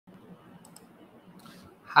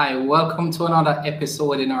Hi, welcome to another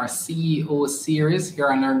episode in our CEO series here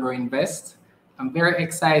on ENRVATE. I'm very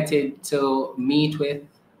excited to meet with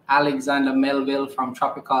Alexander Melville from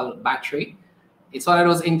Tropical Battery. It's one of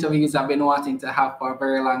those interviews I've been wanting to have for a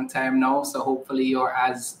very long time now, so hopefully you're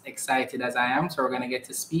as excited as I am. So we're going to get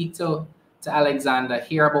to speak to Alexander,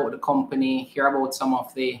 hear about the company, hear about some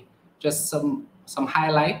of the, just some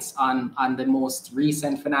highlights on the most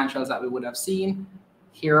recent financials that we would have seen,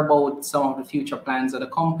 hear about some of the future plans of the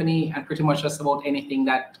company, and pretty much just about anything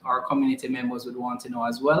that our community members would want to know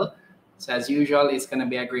as well. So as usual, it's going to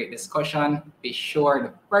be a great discussion. Be sure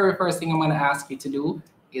the very first thing I'm going to ask you to do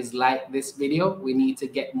is like this video. We need to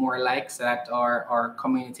get more likes so that our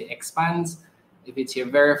community expands. If it's your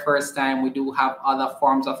very first time, we do have other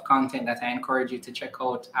forms of content that I encourage you to check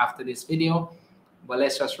out after this video. But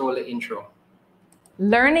let's just roll the intro.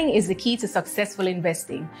 Learning is the key to successful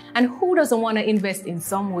investing. And who doesn't want to invest in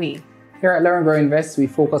some way? Here at Learn, Grow, Invest, we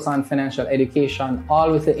focus on financial education, all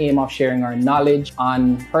with the aim of sharing our knowledge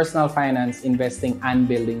on personal finance, investing, and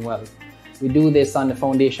building wealth. We do this on the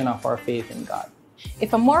foundation of our faith in God.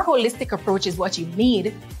 If a more holistic approach is what you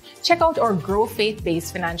need, check out our Grow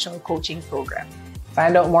Faith-based financial coaching program.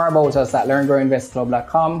 Find out more about us at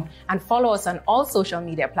learngrowinvestclub.com and follow us on all social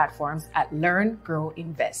media platforms at Learn, Grow,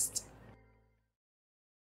 Invest.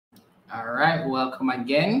 All right, welcome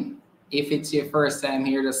again. If it's your first time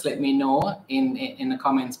here, just let me know in the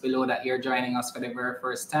comments below that you're joining us for the very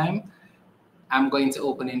first time. I'm going to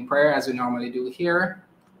open in prayer as we normally do here.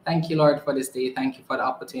 Thank you, Lord, for this day. Thank you for the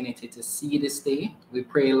opportunity to see this day. We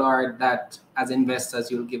pray, Lord, that as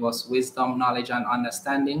investors, you'll give us wisdom, knowledge, and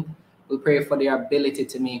understanding. We pray for the ability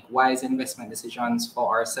to make wise investment decisions for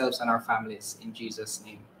ourselves and our families. In Jesus'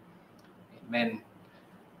 name, amen.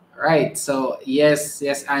 All right, so yes,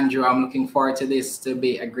 Andrew, I'm looking forward to this to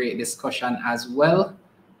be a great discussion as well.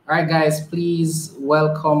 All right, guys, please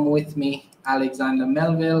welcome with me Alexander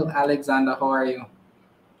Melville. Alexander, how are you?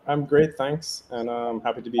 I'm great, thanks, and I'm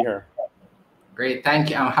happy to be here. Great, thank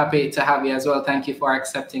you. I'm happy to have you as well. Thank you for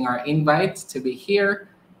accepting our invite to be here.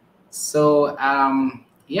 So,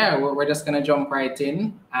 yeah, we're just gonna jump right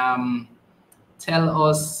in. Tell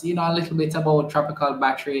us, a little bit about Tropical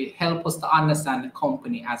Battery. Help us to understand the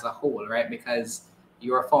company as a whole, right? Because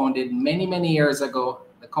you were founded many, many years ago.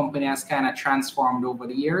 The company has kind of transformed over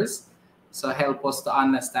the years. So help us to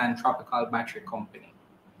understand Tropical Battery Company.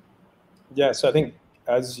 Yeah, so I think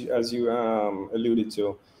as you alluded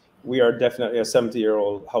to, we are definitely a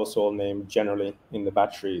 70-year-old household name generally in the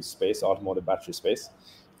battery space, automotive battery space.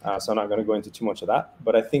 So I'm not going to go into too much of that.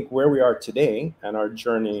 But I think where we are today and our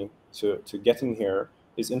journey to getting here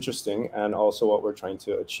is interesting, and also what we're trying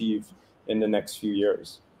to achieve in the next few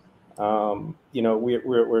years. We're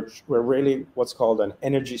really what's called an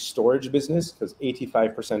energy storage business, because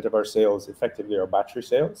 85% of our sales effectively are battery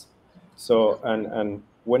sales. So and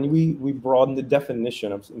when we broaden the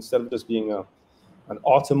definition of, instead of just being an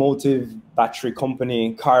automotive battery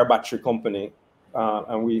company, car battery company,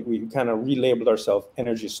 and we kind of relabeled ourselves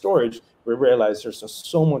energy storage, we realized there's just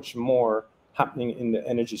so much more happening in the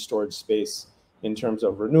energy storage space in terms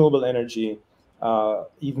of renewable energy,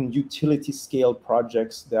 even utility scale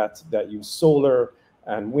projects that use solar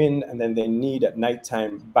and wind, and then they need at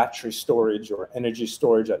nighttime battery storage or energy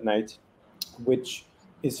storage at night, which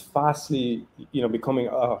is fastly becoming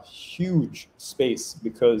a huge space,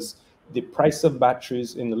 because the price of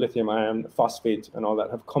batteries in the lithium ion, phosphate, and all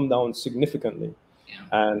that have come down significantly.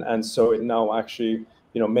 Yeah. And so it now actually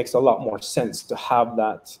makes a lot more sense to have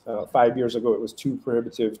that. 5 years ago, it was too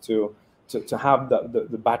prohibitive to have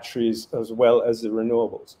the batteries as well as the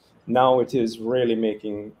renewables. Now it is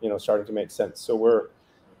really starting to make sense. So we're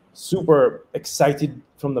super excited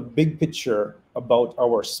from the big picture about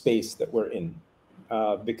our space that we're in,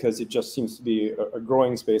 because it just seems to be a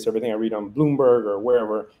growing space. Everything I read on Bloomberg or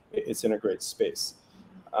wherever, it's in a great space.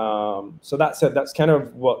 So that said, that's kind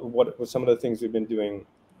of what some of the things we've been doing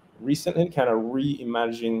recently, kind of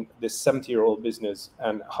reimagining this 70-year-old business,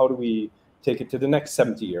 and how do we take it to the next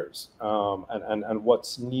 70 years, and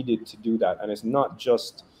what's needed to do that. And it's not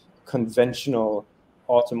just conventional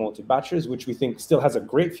automotive batteries, which we think still has a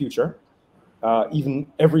great future. Even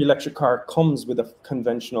every electric car comes with a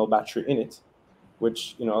conventional battery in it,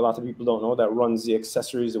 which a lot of people don't know, that runs the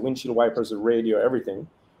accessories, the windshield wipers, the radio, everything.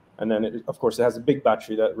 And then of course it has a big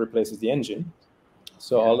battery that replaces the engine.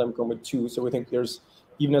 So all of them come with two. So we think there's,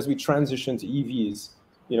 even as we transition to EVs,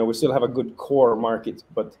 we still have a good core market,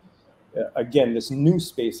 but again, this new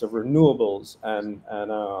space of renewables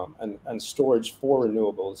and storage for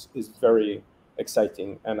renewables is very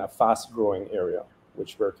exciting and a fast growing area,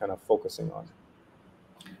 which we're kind of focusing on.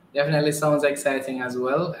 Definitely sounds exciting as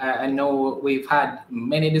well. I know we've had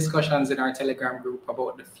many discussions in our Telegram group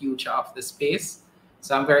about the future of the space.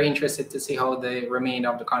 So I'm very interested to see how the remainder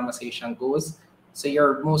of the conversation goes. So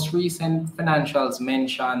your most recent financials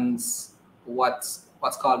mentions what's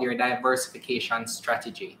called your diversification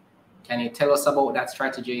strategy. Can you tell us about that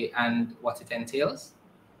strategy and what it entails?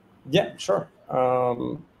 Yeah, sure.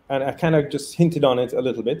 And I kind of just hinted on it a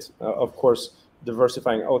little bit. Of course,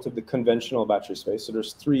 diversifying out of the conventional battery space. So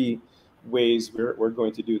there's three ways we're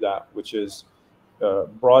going to do that, which is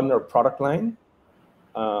broaden our product line,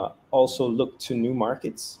 also look to new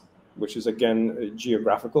markets, which is again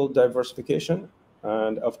geographical diversification,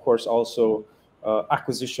 and of course also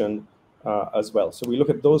acquisition as well. So we look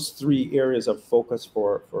at those three areas of focus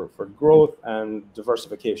for growth and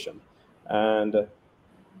diversification. And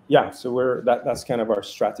yeah, so that's kind of our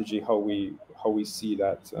strategy, how we see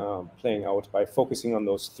that playing out by focusing on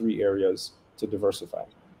those three areas to diversify.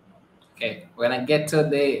 Okay, we're gonna get to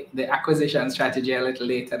the acquisition strategy a little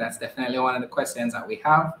later. That's definitely one of the questions that we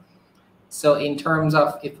have. So in terms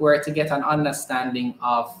of if we're to get an understanding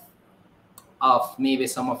of maybe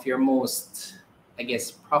some of your most, I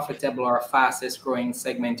guess, profitable or fastest growing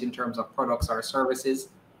segment in terms of products or services,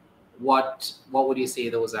 what would you say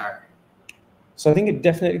those are? So I think it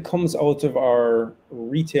definitely comes out of our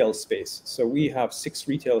retail space. So we have 6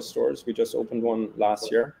 retail stores. We just opened one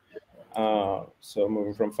last year. So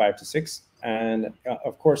moving from 5 to 6. And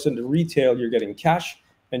of course, in the retail, you're getting cash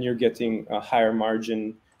and you're getting a higher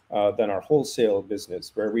margin than our wholesale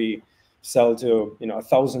business, where we sell to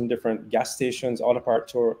 1,000 different gas stations, auto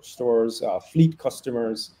part stores, fleet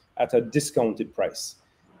customers at a discounted price.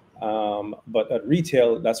 But at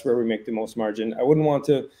retail, that's where we make the most margin. I wouldn't want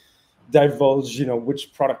to divulge,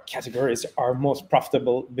 which product categories are most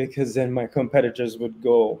profitable, because then my competitors would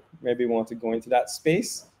maybe want to go into that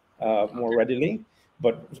space more readily.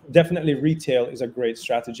 But definitely retail is a great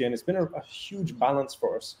strategy, and it's been a huge balance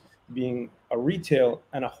for us, being a retail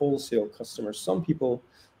and a wholesale customer. Some people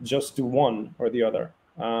just do one or the other.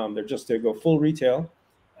 They go full retail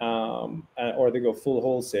or they go full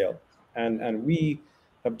wholesale. And we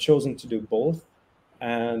have chosen to do both.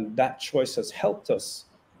 And that choice has helped us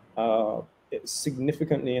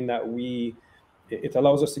significantly in that it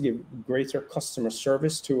allows us to give greater customer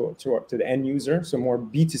service to the end user. So more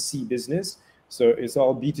B2C business. So it's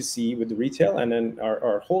all B2C with the retail, and then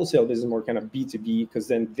our wholesale business more kind of B2B, because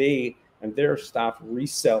then they and their staff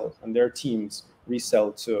resell and their teams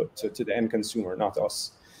resell to the end consumer, not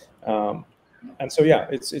us. And so yeah,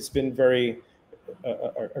 it's been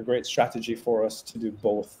a great strategy for us to do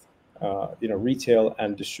both, retail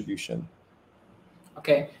and distribution.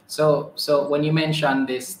 Okay, so when you mentioned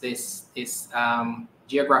this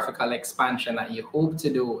geographical expansion that you hope to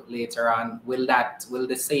do later on, will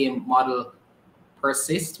the same model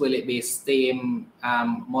persist? Will it be same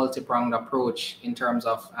multi-pronged approach in terms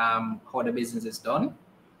of how the business is done?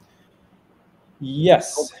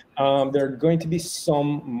 Yes, there are going to be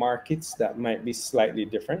some markets that might be slightly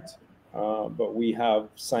different, but we have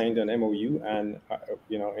signed an MOU, and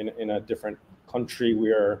in a different country,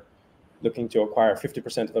 we are looking to acquire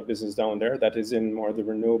 50% of a business down there that is in more the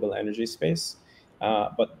renewable energy space,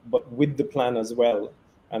 but with the plan as well,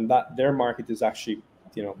 and that their market is actually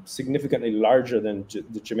significantly larger than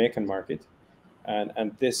the Jamaican market,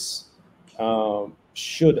 and this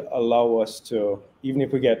should allow us to, even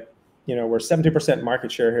if we get, we're 70%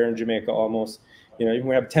 market share here in Jamaica almost, even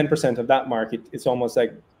we have 10% of that market, it's almost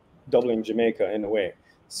like doubling Jamaica in a way.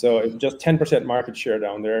 So if just 10% market share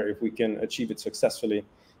down there, if we can achieve it successfully,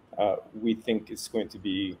 we think it's going to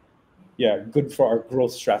be, good for our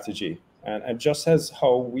growth strategy. And just as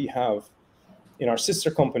how we have in our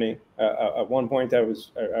sister company, at one point I'm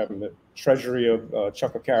the treasury of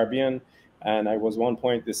Choco Caribbean, and I was one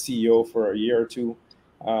point the CEO for a year or two,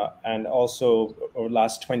 and also over the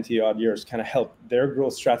last 20 odd years kind of helped their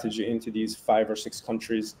growth strategy into these 5 or 6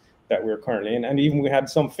 countries that we're currently in. And even we had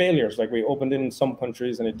some failures, like we opened in some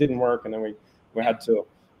countries and it didn't work, and then we had to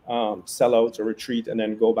sell out or retreat and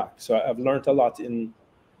then go back. So I've learned a lot in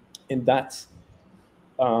that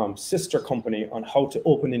sister company on how to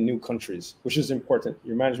open in new countries, which is important.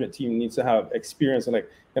 Your management team needs to have experience and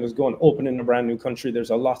just go and open in a brand new country.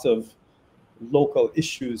 There's a lot of local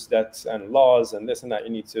issues and laws and this and that.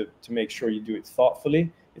 You need to make sure you do it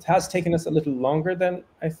thoughtfully. It has taken us a little longer than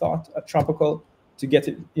I thought at Tropical to get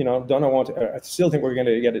it done. I still think we're going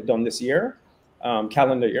to get it done this year,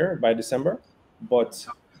 calendar year, by December, but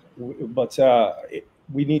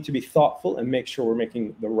we need to be thoughtful and make sure we're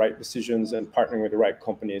making the right decisions and partnering with the right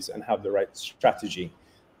companies and have the right strategy.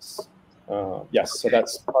 Yes, so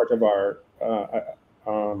that's part of our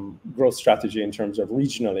growth strategy in terms of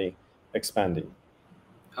regionally expanding.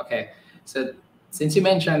 Okay, so since you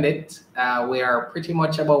mentioned it, we are pretty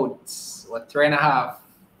much about, what, 3.5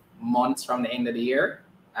 months from the end of the year.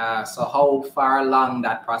 So how far along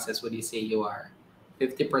that process would you say you are?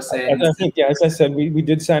 50%? I think, yeah, as I said, we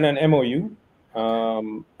did sign an MOU,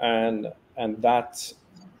 and that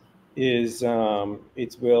is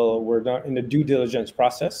we're not in the due diligence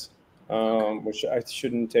process, which I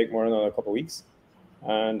shouldn't take more than a couple of weeks,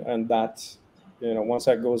 and that, once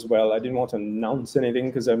that goes well, I didn't want to announce anything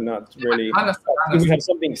because I'm not really. Honestly. We have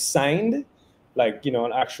something signed, like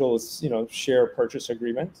an actual share purchase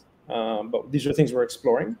agreement, but these are things we're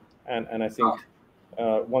exploring, and I think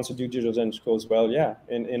once the due diligence goes well, yeah,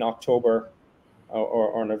 in October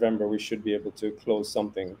or November, we should be able to close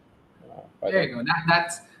something. There you go.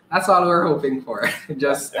 That's all we're hoping for.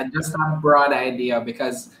 just a broad idea,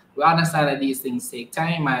 because we understand that these things take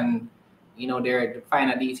time, and the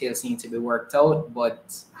finer details need to be worked out.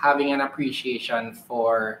 But having an appreciation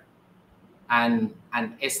for an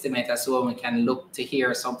estimate as to when we can look to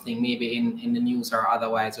hear something maybe in the news or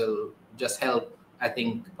otherwise will just help, I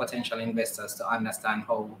think, potential investors to understand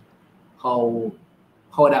how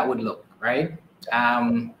that would look, right?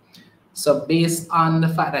 So based on the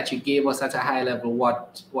fact that you gave us at a high level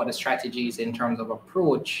what the strategy is in terms of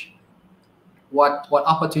approach, what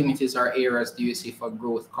opportunities or areas do you see for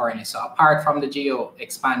growth currently? So apart from the geo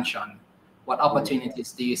expansion, what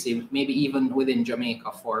opportunities do you see, maybe even within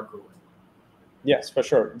Jamaica, for growth? Yes, for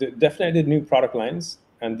sure. Definitely new product lines,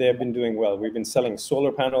 and they have been doing well. We've been selling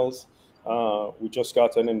solar panels. We just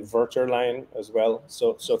got an inverter line as well.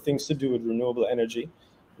 So things to do with renewable energy,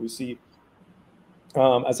 we see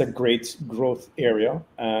as a great growth area.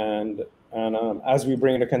 And as we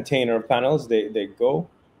bring the container of panels, they go.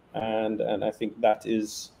 And I think that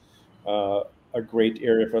is a great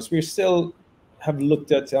area for us. We still have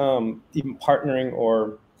looked at even partnering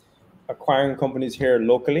or acquiring companies here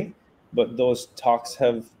locally, but those talks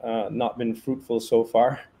have not been fruitful so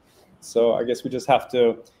far. So I guess we just have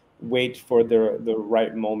to wait for the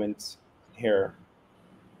right moment here.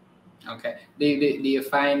 Okay. Do you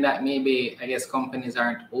find that maybe, I guess, companies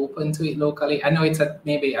aren't open to it locally? I know it's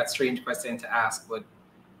maybe a strange question to ask, but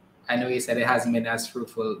I know you said it hasn't been as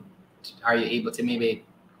fruitful. Are you able to maybe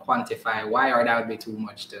quantify why, or that would be too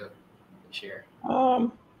much to share?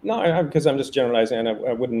 No, because I'm just generalizing, and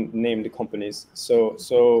I wouldn't name the companies.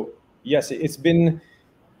 So yes, it's been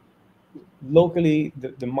locally,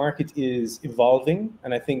 the market is evolving,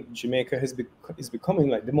 and I think Jamaica is becoming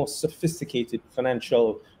like the most sophisticated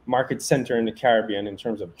financial market center in the Caribbean in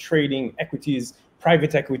terms of trading, equities,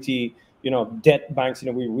 private equity, debt banks.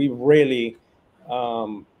 We really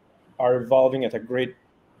are evolving at a great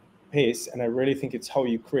pace, and I really think it's how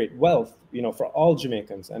you create wealth, for all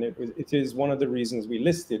Jamaicans. And it is one of the reasons we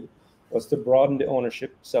listed, was to broaden the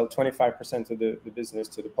ownership, sell 25% of the business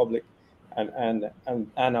to the public. And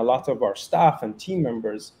a lot of our staff and team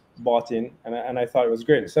members bought in, and I thought it was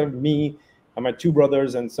great. Instead of me and my two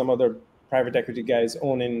brothers and some other private equity guys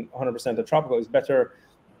owning 100% of Tropical, it's better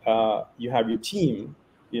you have your team.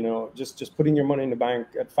 Just putting your money in the bank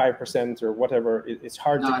at 5% or whatever. It's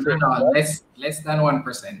hard to create. No, less than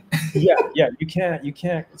 1%. yeah, you can't.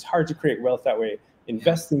 It's hard to create wealth that way.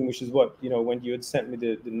 Investing, which is what, when you had sent me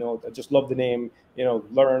the note, I just love the name,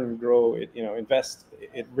 learn, grow, invest.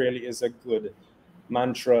 It really is a good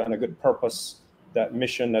mantra and a good purpose, that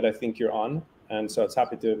mission that I think you're on. And so it's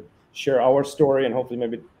happy to share our story and hopefully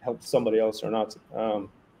maybe help somebody else or not,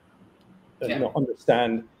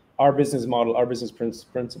 understand our business model, our business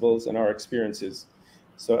principles, and our experiences.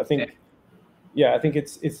 So I think, I think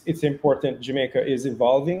it's important. Jamaica is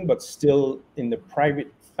evolving, but still in the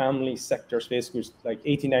private family sector space, which like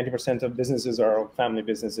 80-90% of businesses are family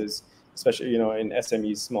businesses, especially in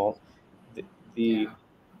SMEs, small. It's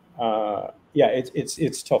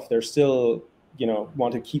tough. They're still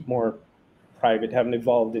want to keep more private, haven't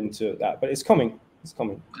evolved into that, but it's coming.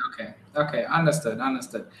 Okay, understood.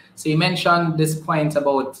 So you mentioned this point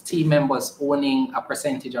about team members owning a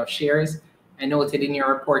percentage of shares. I noted in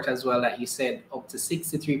your report as well that you said up to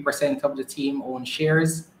 63% of the team own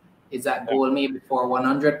shares. Is that goal maybe for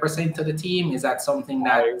 100% of the team? Is that something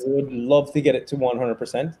that I would love to get it to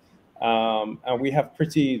 100%? And we have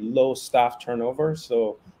pretty low staff turnover,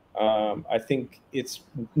 so I think it's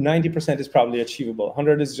 90% is probably achievable.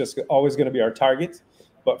 100 is just always going to be our target,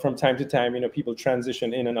 but from time to time, people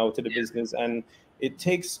transition in and out of the business, and it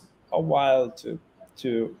takes a while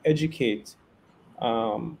to educate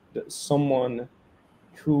someone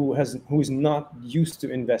who is not used to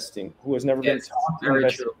investing, who has never been taught to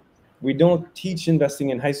invest. True. We don't teach investing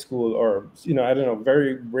in high school, or I don't know,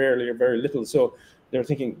 very rarely or very little. So they're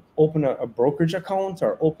thinking open a brokerage account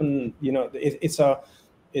or open, it's a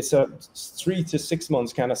 3 to 6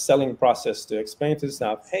 months kind of selling process to explain to the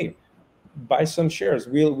staff, hey, buy some shares.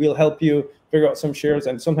 We'll help you figure out some shares,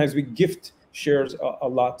 and sometimes we gift shares a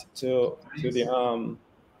lot to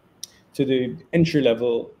the entry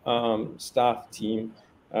level staff team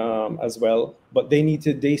as well. But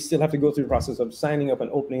they still have to go through the process of signing up and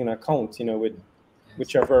opening an account, with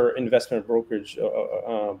whichever investment brokerage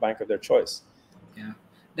bank of their choice. Yeah,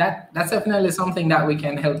 that's definitely something that we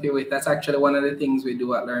can help you with. That's actually one of the things we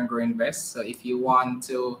do at Learn, Grow, Invest. So if you want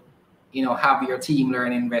to, have your team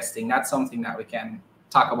learn investing, that's something that we can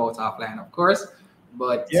talk about offline, of course.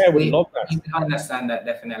 But yeah, we love that. We understand that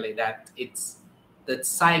definitely, that it's the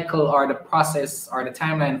cycle or the process or the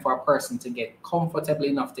timeline for a person to get comfortable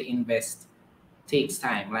enough to invest takes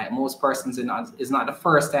time. Like most persons, it's not the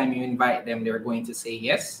first time you invite them, they're going to say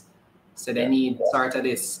yes. So they need sort of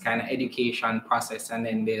this kind of education process, and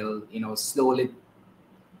then they'll, slowly,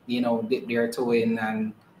 dip their toe in,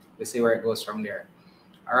 and we'll see where it goes from there.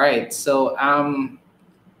 All right. So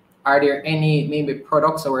are there any maybe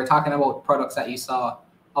products, so we're talking about products that you saw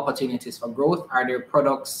opportunities for growth. Are there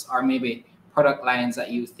products or maybe product lines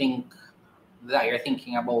that you're thinking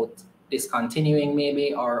about discontinuing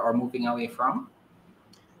maybe or moving away from?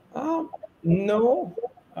 No.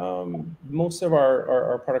 Most of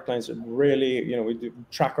our product lines are really, we do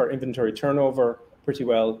track our inventory turnover pretty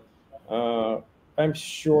well. I'm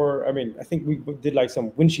sure, I think we did like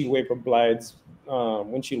some windshield wiper blides,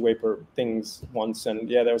 windshield wiper things once, and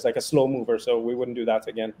yeah, there was like a slow mover, so we wouldn't do that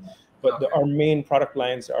again. But our main product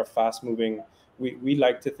lines are fast moving. We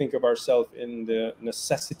like to think of ourselves in the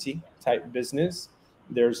necessity type business.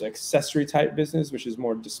 There's accessory type business, which is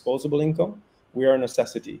more disposable income. We are a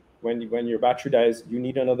necessity. When your battery dies, you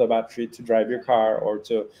need another battery to drive your car or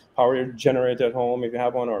to power your generator at home if you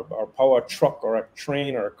have one, or power a truck or a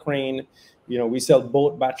train or a crane. We sell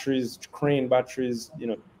boat batteries, crane batteries,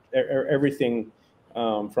 everything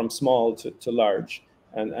from small to large.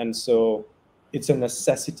 And so it's a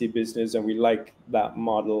necessity business, and we like that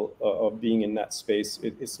model of being in that space.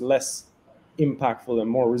 It's less impactful and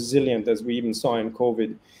more resilient, as we even saw in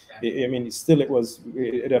COVID. Still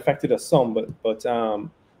it affected us some,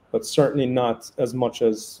 but certainly not as much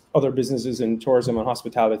as other businesses in tourism and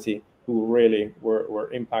hospitality who really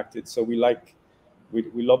were impacted. So we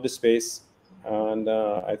love the space, and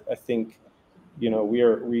I think we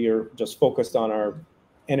are just focused on our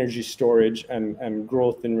energy storage and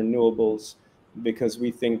growth in renewables, because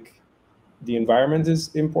we think the environment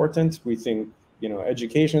is important. We think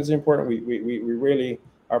education is important. We really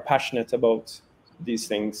are passionate about these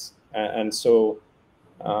things, and so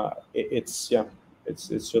it's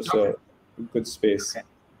just a good space. Okay.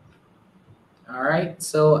 All right.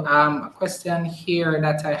 So a question here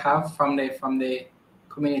that I have from the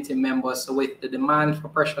community members. So with the demand for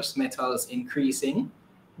precious metals increasing,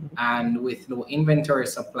 and with no inventory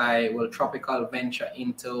supply, will Tropical venture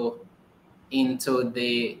into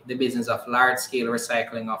the business of large scale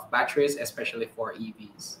recycling of batteries, especially for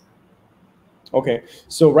EVs? Okay,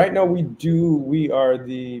 so right now we are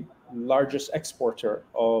the largest exporter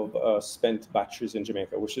of spent batteries in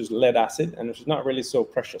Jamaica, which is lead acid, and which is not really so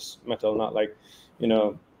precious metal, not like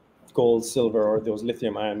gold, silver, or those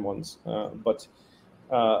lithium ion ones. But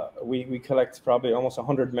we collect probably almost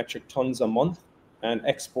 100 metric tons a month and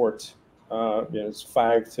export it's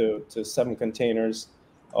 5 to 7 containers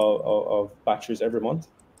of batteries every month,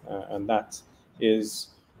 and that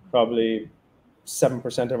is probably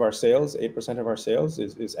 7% of our sales. 8% of our sales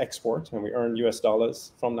is export, and we earn US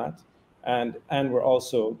dollars from that. And we're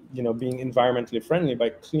also being environmentally friendly by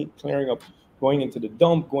clearing up, going into the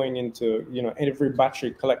dump, going into every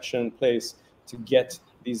battery collection place to get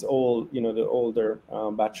these old the older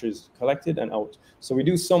batteries collected and out. So we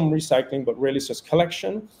do some recycling, but really it's just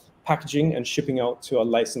collection, packaging, and shipping out to a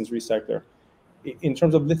licensed recycler. In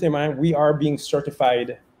terms of lithium ion, we are being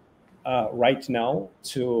certified right now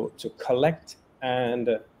to collect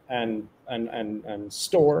and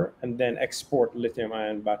store and then export lithium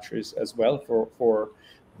ion batteries as well for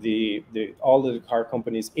all the car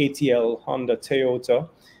companies, ATL, Honda, Toyota.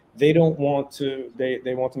 They don't want to,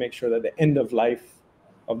 they want to make sure that the end of life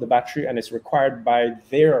of the battery, and it's required by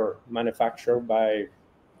their manufacturer, by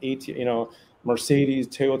Mercedes,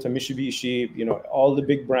 Toyota, Mitsubishi, all the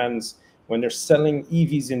big brands. When they're selling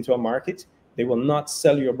EVs into a market, they will not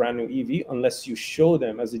sell you a brand new EV unless you show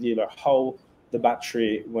them as a dealer how the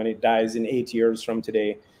battery, when it dies in 8 years from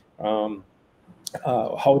today, how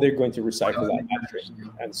they're going to recycle that battery.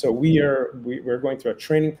 And so we're going through a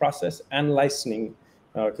training process and licensing,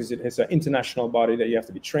 because it's an international body that you have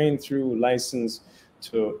to be trained through, licensed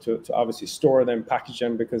to obviously store them, package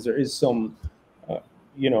them, because there is some,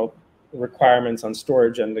 requirements on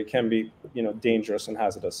storage, and they can be, dangerous and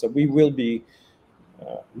hazardous. So we will be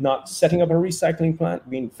not setting up a recycling plant.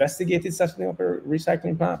 We investigated setting up a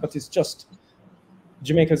recycling plant, but it's just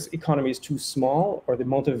Jamaica's economy is too small, or the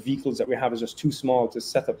amount of vehicles that we have is just too small to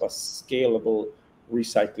set up a scalable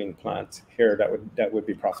recycling plant here that would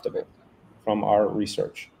be profitable from our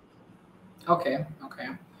research. Okay.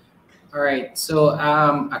 All right. So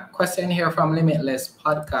a question here from Limitless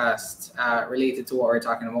Podcast related to what we're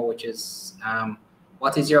talking about, which is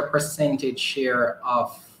what is your percentage share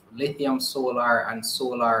of lithium solar and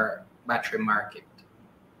solar battery market?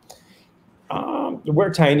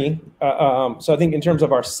 We're tiny. So I think in terms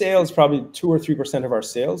of our sales, probably 2 or 3% of our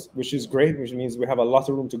sales, which is great, which means we have a lot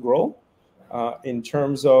of room to grow. In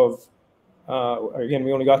terms of, again,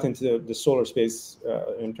 we only got into the solar space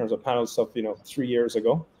in terms of panel stuff, 3 years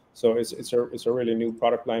ago. So it's a really new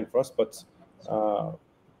product line for us. But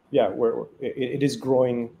it is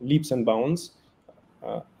growing leaps and bounds.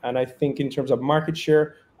 And I think in terms of market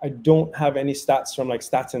share, I don't have any stats from like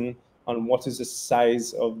Statin on what is the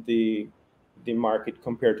size of the market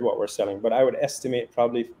compared to what we're selling, but I would estimate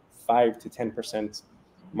probably 5 to 10%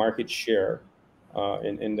 market share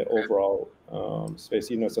in the overall space.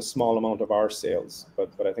 It's a small amount of our sales,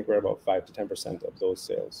 but I think we're about 5 to 10% of those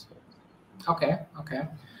sales. Okay.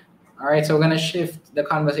 All right, so we're going to shift the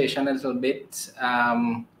conversation a little bit.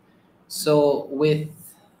 So with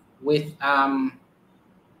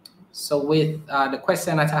the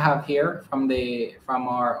question that I have here from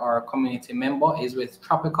our community member is, with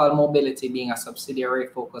Tropical Mobility being a subsidiary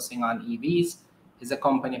focusing on EVs, is the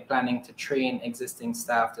company planning to train existing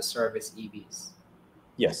staff to service EVs?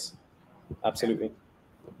 Yes, absolutely.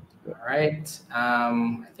 All right.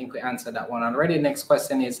 I think we answered that one already. Next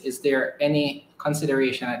question is there any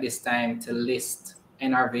consideration at this time to list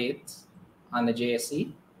ENRVATE on the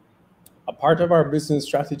JSE? A part of our business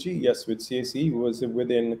strategy, yes, with CAC was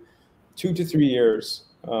within 2 to 3 years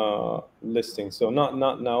listing. So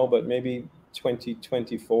not now, but maybe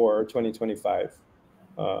 2024 or 2025.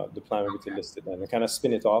 The plan would be to list it and kind of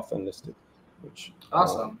spin it off and list it, which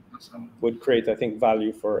awesome. Would create, I think,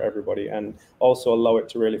 value for everybody, and also allow it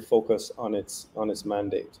to really focus on its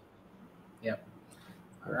mandate. Yep.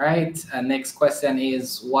 All right. Next question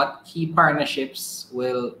is, what key partnerships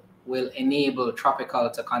will enable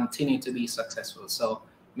Tropical to continue to be successful? So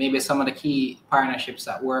maybe some of the key partnerships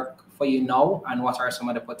that work for you now, and what are some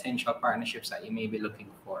of the potential partnerships that you may be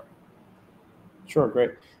looking for? Sure,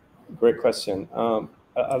 great question.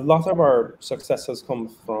 A lot of our success has come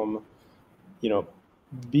from,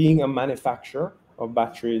 being a manufacturer of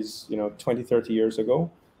batteries, 20, 30 years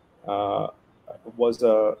ago.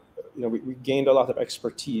 We gained a lot of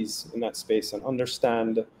expertise in that space and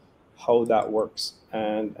understand how that works.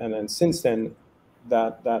 And then since then,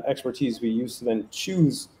 that expertise we use to then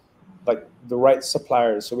choose like the right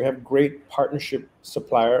suppliers. So we have great partnership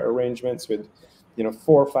supplier arrangements with, 4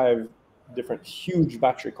 or 5 different huge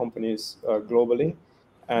battery companies globally.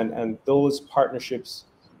 And those partnerships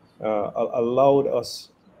allowed us,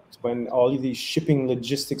 when all of these shipping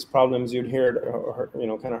logistics problems you'd heard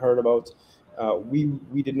about,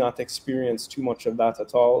 we did not experience too much of that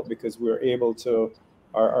at all, because we were able to,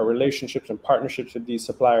 our relationships and partnerships with these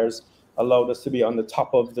suppliers allowed us to be on the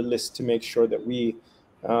top of the list to make sure that we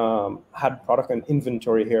had product and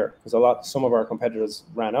inventory here, because some of our competitors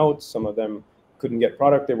ran out, some of them couldn't get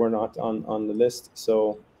product, they were not on the list.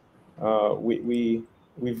 So we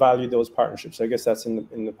value those partnerships. I guess that's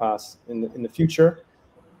in the past. In the future,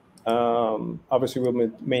 obviously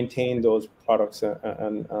we'll maintain those products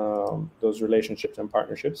and those relationships and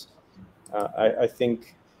partnerships. I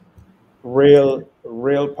think real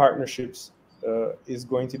partnerships is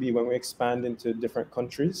going to be when we expand into different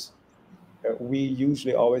countries. We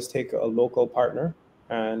usually always take a local partner,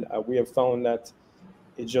 and we have found that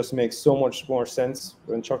it just makes so much more sense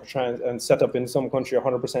when Chuck tries and set up in some country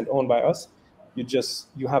 100% owned by us.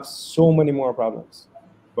 You have so many more problems.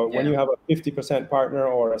 But when you have a 50% partner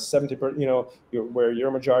or a 70%, where you're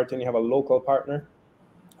a majority, and you have a local partner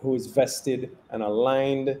who is vested and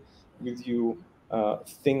aligned with you,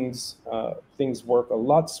 things work a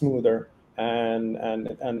lot smoother, and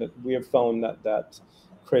we have found that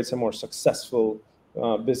creates a more successful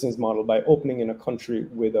business model by opening in a country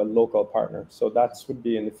with a local partner. So that would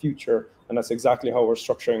be in the future, and that's exactly how we're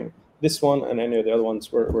structuring this one and any of the other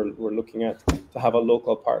ones we're looking at, to have a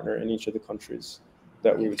local partner in each of the countries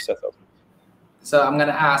that we would set up. So I'm going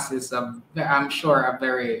to ask this, I'm sure a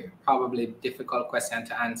very probably difficult question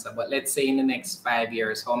to answer, but let's say in the next 5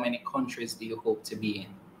 years, how many countries do you hope to be in?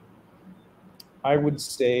 I would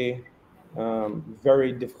say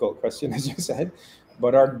Very difficult question, as you said.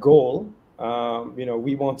 But our goal,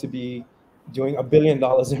 we want to be doing $1 billion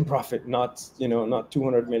in profit, not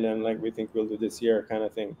 200 million like we think we'll do this year, kind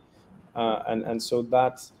of thing. And so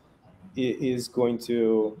that is going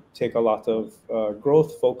to take a lot of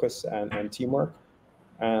growth, focus, and teamwork.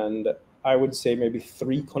 And I would say maybe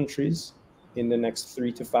 3 countries in the next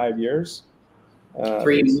 3 to 5 years.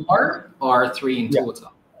 3 more or 3 in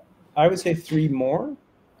total? I would say 3 more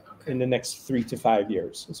in the next 3 to 5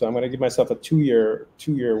 years. So I'm going to give myself a 2-year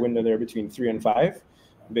window there between 3 and 5,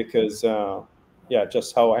 because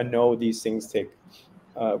just how I know these things take,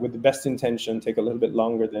 with the best intention, take a little bit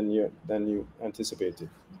longer than you anticipated.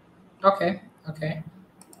 Okay,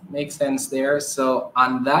 makes sense there. So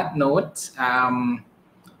on that note,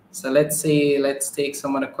 so let's take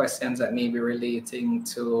some of the questions that may be relating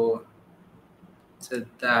to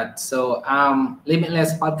that. So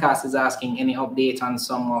Limitless Podcast is asking any update on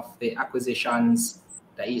some of the acquisitions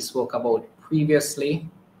that you spoke about previously.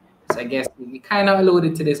 So I guess we kind of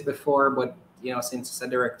alluded to this before, but since it's a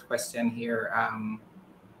direct question here,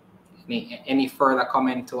 any further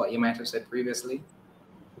comment to what you might have said previously?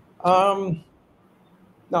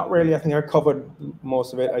 Not really. I think I covered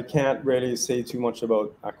most of it. I can't really say too much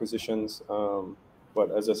about acquisitions,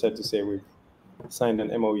 but as I said, we've signed an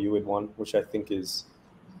MOU with one, which I think is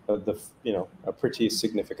a pretty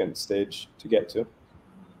significant stage to get to.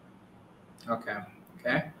 Okay.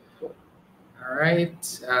 All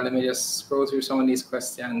right. Let me just scroll through some of these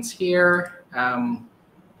questions here.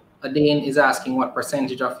 Adane is asking what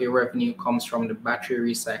percentage of your revenue comes from the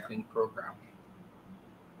battery recycling program?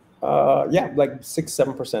 Like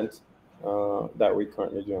 6-7% that we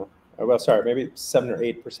currently do. Well, sorry, maybe 7 or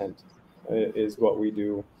 8% is what we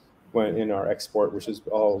do when in our export, which is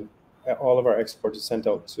all of our export is sent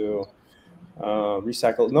out to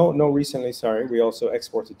recycle. No, recently, sorry, we also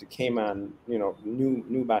exported to Cayman,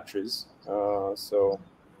 new batteries. So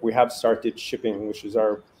we have started shipping, which is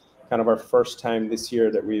our first time this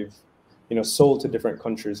year that we've sold to different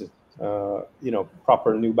countries,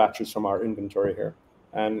 proper new batteries from our inventory here.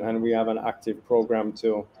 And we have an active program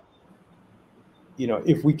to,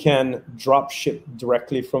 if we can drop ship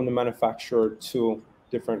directly from the manufacturer to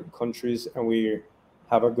different countries, and we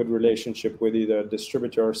have a good relationship with either a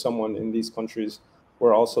distributor or someone in these countries,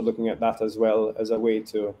 we're also looking at that as well as a way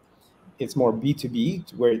to, it's more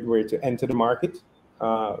B2B, where to enter the market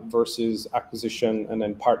versus acquisition and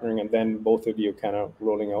then partnering, and then both of you kind of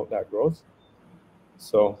rolling out that growth.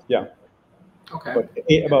 So, yeah. Okay. But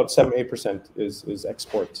about 7-8% is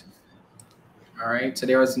export. All right. So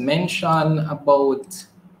there was mention about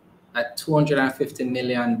a 250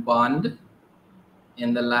 million bond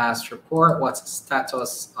in the last report. What's the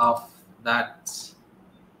status of that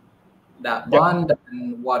bond,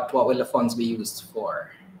 and what will the funds be used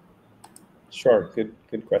for? Sure.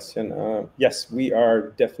 Good question. Yes, we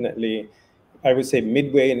are definitely, I would say,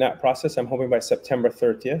 midway in that process. I'm hoping by September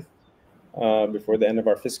 30th. Before the end of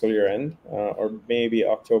our fiscal year end, or maybe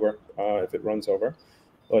October if it runs over.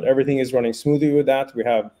 But everything is running smoothly with that. We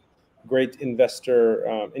have great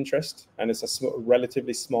investor interest, and it's a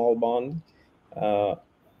relatively small bond.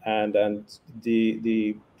 And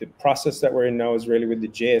the process that we're in now is really with the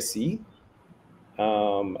JSE,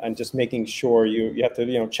 and just making sure you have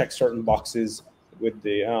to check certain boxes with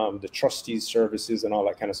the trustees services and all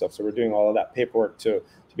that kind of stuff. So we're doing all of that paperwork to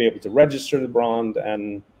be able to register the bond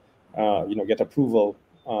and get approval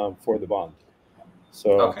for the bond.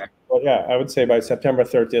 So, okay. But yeah, I would say by September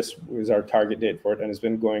 30th is our target date for it, and it's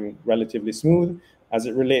been going relatively smooth. As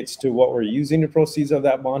it relates to what we're using the proceeds of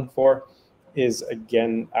that bond for, is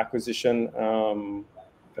again acquisition and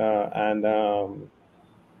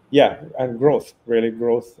growth, really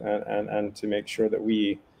growth, and to make sure that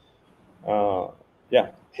we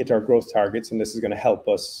hit our growth targets, and this is going to help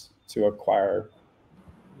us to acquire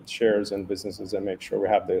shares and businesses and make sure we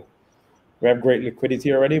have great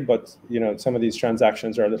liquidity already, but some of these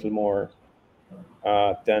transactions are a little more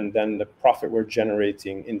than the profit we're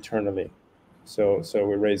generating internally. So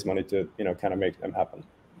we raise money to kind of make them happen.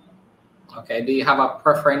 Okay. Do you have a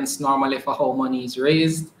preference normally for how money is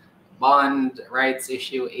raised? Bond, rights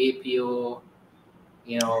issue, APO?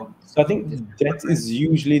 So I think debt is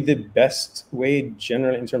usually the best way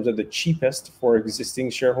generally in terms of the cheapest for existing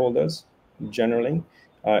shareholders generally.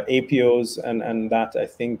 APOs and that I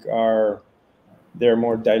think they're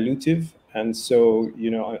more dilutive, and so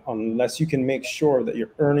unless you can make sure that your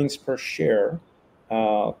earnings per share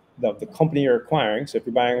of the company you're acquiring, so if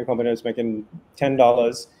you're buying a company that's making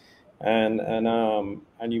 $10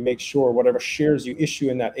 and you make sure whatever shares you issue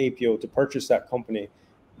in that APO to purchase that company,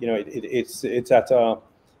 it's at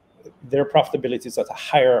their profitability is at a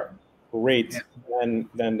higher rate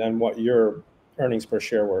than what your earnings per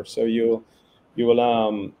share were. So it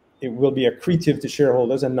will be accretive to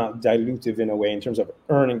shareholders and not dilutive in a way in terms of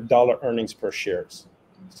dollar earnings per shares.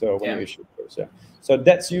 So when you issue shares, so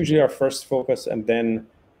that's usually our first focus, and then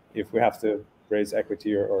if we have to raise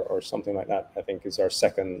equity or something like that, I think is our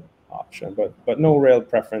second option. But no real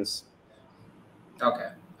preference.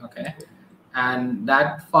 Okay. And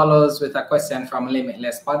that follows with a question from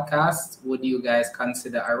Limitless Podcast. Would you guys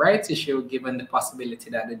consider a rights issue given the possibility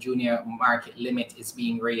that the junior market limit is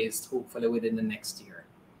being raised, hopefully within the next year?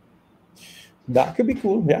 That could be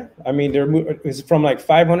cool. Yeah, I mean, is from like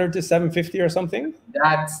 500 to 750 or something.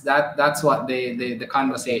 That's what the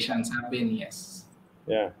conversations have been. Yes.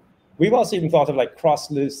 Yeah, we've also even thought of like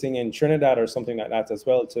cross-listing in Trinidad or something like that as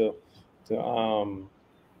well. To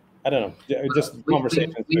I don't know, just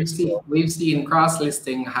conversations. We've seen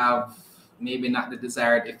cross-listing have maybe not the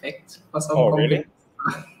desired effect for some companies. Really?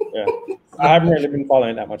 Yeah, I haven't really been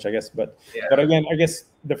following that much, I guess. But again, I guess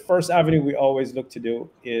the first avenue we always look to do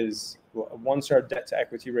is once our debt to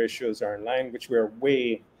equity ratios are in line, which we're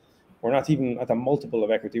not even at a multiple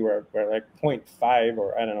of equity. We're like 0.5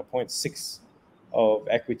 or I don't know 0.6 of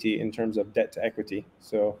equity in terms of debt to equity.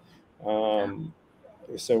 So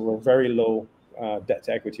so we're very low debt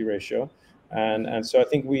to equity ratio, and so I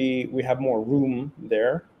think we have more room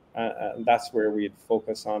there, and that's where we'd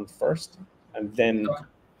focus on first, and then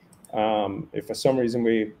if for some reason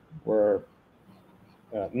we were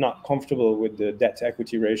not comfortable with the debt to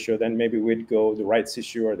equity ratio, then maybe we'd go the rights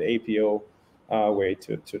issue or the APO way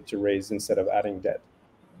to raise instead of adding debt.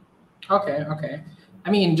 Okay. I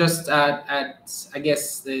mean, just I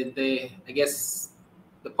guess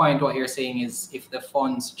the point what you're saying is if the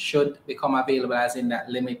funds should become available, as in that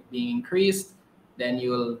limit being increased, then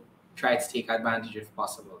you'll try to take advantage if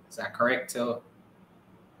possible. Is that correct? So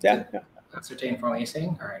yeah. Ascertain from what you're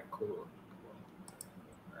saying. All right, cool.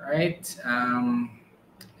 All right.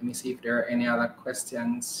 Let me see if there are any other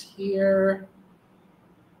questions here.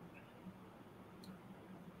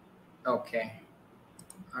 Okay.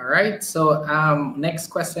 All right. So next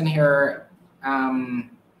question here.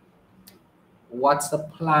 What's the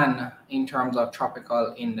plan in terms of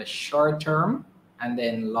Tropical in the short term and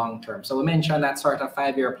then long term? So we mentioned that sort of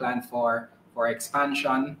 5-year plan for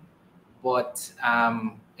expansion, but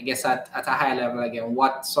I guess at a high level again,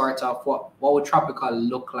 what would Tropical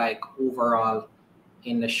look like overall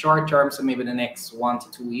in the short term? So maybe the next 1 to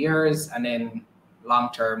 2 years, and then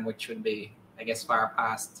long term, which would be, I guess, far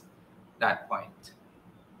past that point.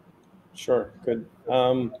 Sure, good.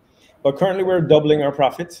 But currently we're doubling our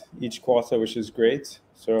profit each quarter, which is great.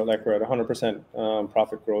 So like we're at 100%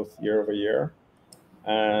 profit growth year over year,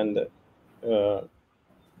 and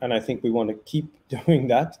I think we want to keep doing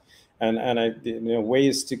that. And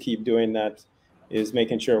ways to keep doing that is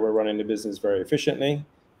making sure we're running the business very efficiently.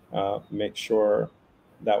 Make sure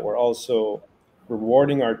that we're also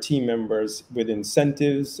rewarding our team members with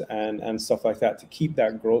incentives and stuff like that to keep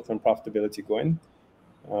that growth and profitability going.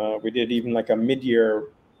 We did even like a mid-year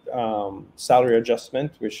salary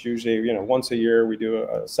adjustment, which usually, once a year we do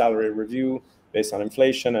a salary review based on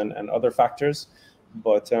inflation and other factors.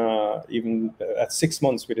 But even at 6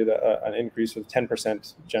 months, we did an increase of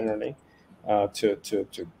 10% generally to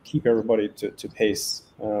keep everybody to pace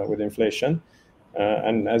with inflation.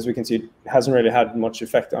 And as we can see, it hasn't really had much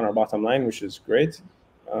effect on our bottom line, which is great.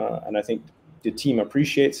 And I think the team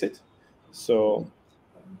appreciates it. So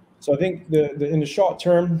I think in the short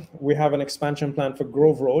term, we have an expansion plan for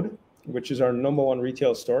Grove Road, which is our #1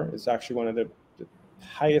 retail store. It's actually one of the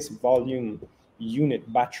highest volume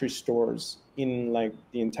unit battery stores in like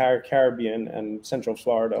the entire Caribbean and Central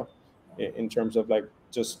Florida in terms of like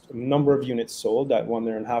just number of units sold at 1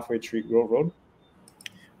 there in Halfway Tree, Grove Road.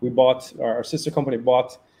 Our sister company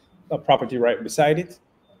bought a property right beside it,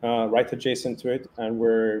 right adjacent to it, and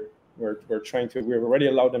we've already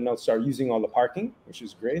allowed them now to start using all the parking, which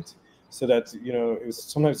is great. So that it was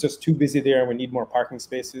sometimes just too busy there and we need more parking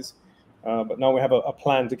spaces. But now we have a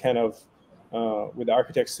plan to kind of with the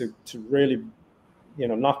architects to really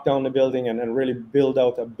knock down the building and really build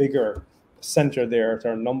out a bigger center there at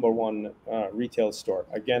our #1 retail store.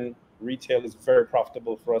 Again, retail is very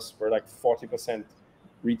profitable for us. We're like 40%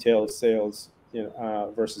 retail sales,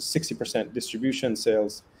 versus 60% distribution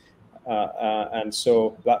sales. And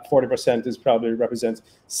so that 40% probably represents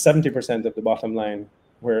 70% of the bottom line,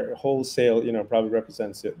 where wholesale, probably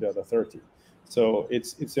represents the other 30. So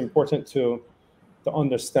it's important to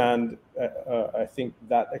understand, I think,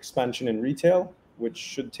 that expansion in retail, which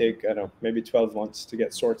should take, maybe 12 months to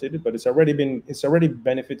get sorted, but it's already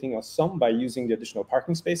benefiting us some by using the additional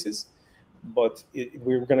parking spaces. but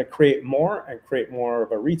we're going to create more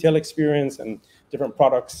of a retail experience and different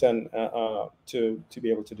products and to be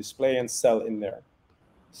able to display and sell in there.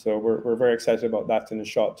 So we're very excited about that in the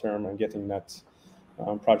short term and getting that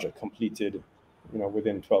project completed,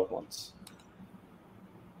 within 12 months.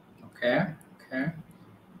 Okay.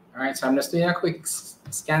 All right, so I'm just doing a quick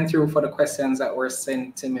scan through for the questions that were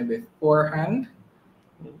sent to me beforehand.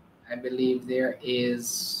 I believe there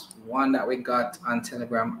is one that we got on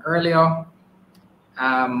Telegram earlier.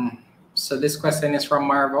 So this question is from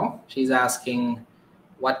Marvel. She's asking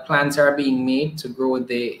what plans are being made to grow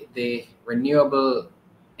the renewable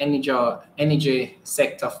energy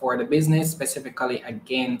sector for the business, specifically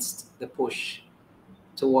against the push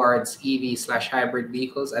towards EV/hybrid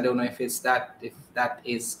vehicles. I don't know if that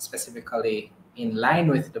is specifically in line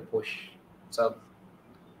with the push. So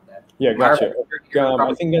yeah, gotcha.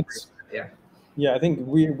 I think that's yeah. I think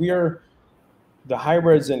we are the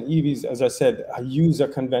hybrids and EVs, as I said, use a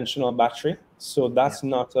conventional battery, so that's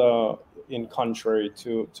not in contrary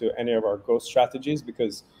to any of our growth strategies,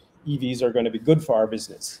 because EVs are going to be good for our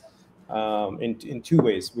business in two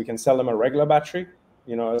ways. We can sell them a regular battery,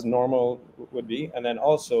 as normal would be, and then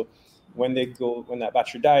also when that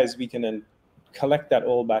battery dies, we can then collect that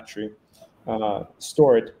old battery,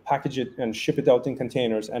 store it, package it, and ship it out in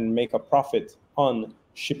containers and make a profit on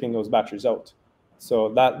shipping those batteries out. So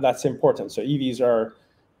that's important. So EVs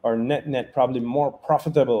are net probably more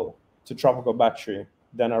profitable to Tropical Battery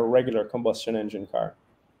than a regular combustion engine car,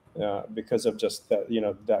 because of just that,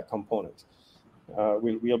 that component.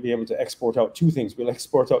 We'll be able to export out two things. We'll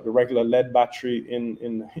export out the regular lead battery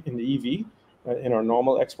in the EV in our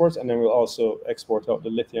normal exports, and then we'll also export out the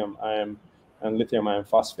lithium ion and lithium iron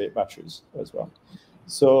phosphate batteries as well.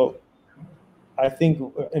 So I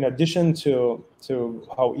think in addition to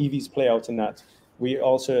how EVs play out in that, we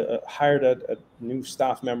also hired a new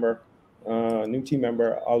staff member, new team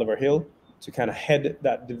member, Oliver Hill, to kind of head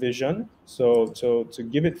that division. So to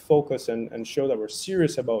give it focus and show that we're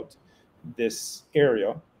serious about this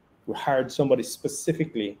area, we hired somebody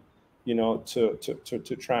specifically,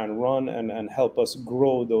 to try and run and help us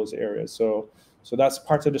grow those areas. So that's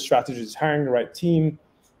part of the strategy, is hiring the right team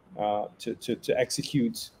to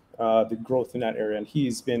execute the growth in that area. And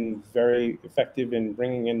he's been very effective in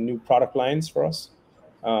bringing in new product lines for us.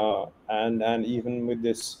 And even with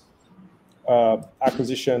this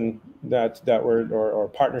acquisition or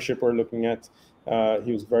partnership we're looking at,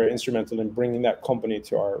 he was very instrumental in bringing that company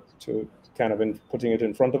to kind of putting it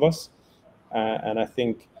in front of us. And I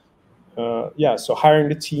think, so hiring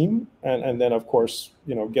the team and then, of course,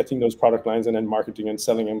 getting those product lines and then marketing and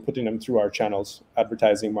selling them, putting them through our channels,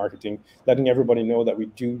 advertising, marketing, letting everybody know that we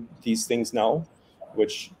do these things now,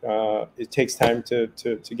 which it takes time to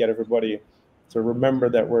get everybody to remember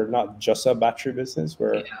that we're not just a battery business.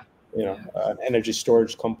 We're an energy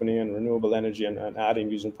storage company and renewable energy and adding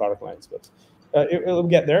using product lines. But it'll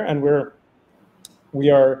get there, and we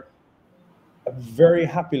are very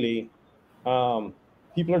happily.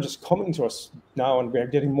 People are just coming to us now, and we're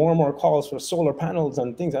getting more and more calls for solar panels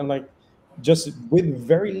and things. I'm like, just with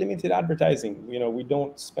very limited advertising. We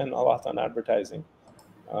don't spend a lot on advertising,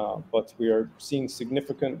 but we are seeing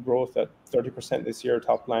significant growth at 30% this year,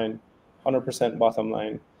 top line, 100% bottom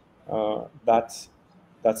line. That's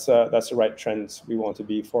the right trends we want to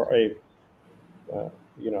be for a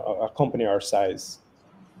company our size.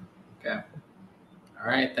 Okay. All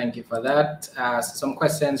right. Thank you for that. So some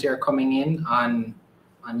questions here coming in on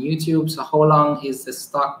YouTube. So how long is the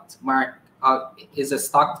stocked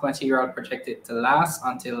material projected to last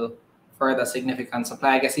until further significant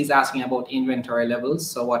supply? I guess he's asking about inventory levels.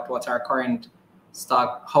 So what's our current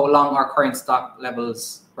stock? How long are current stock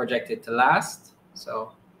levels projected to last?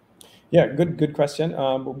 So yeah, good question.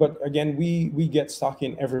 But again, we get stock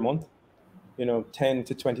in every month, 10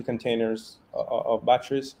 to 20 containers of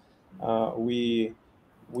batteries. We're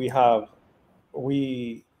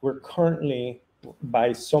currently,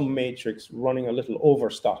 by some matrix, running a little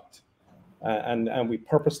overstocked, and we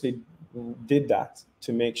purposely did that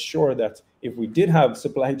to make sure that if we did have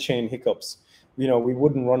supply chain hiccups, we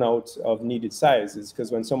wouldn't run out of needed sizes,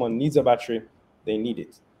 because when someone needs a battery, they need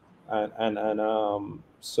it,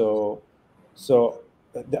 so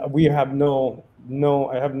we have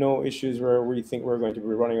I have no issues where we think we're going to be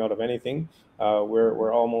running out of anything.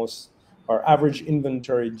 We're almost, our average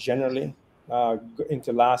inventory generally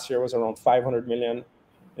into last year was around 500 million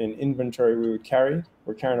in inventory we would carry.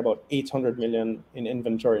 We're carrying about 800 million in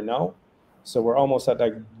inventory now. So we're almost at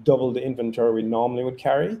like double the inventory we normally would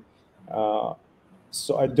carry.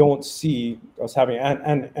 So I don't see us having,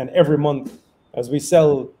 and every month as we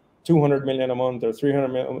sell 200 million a month or 300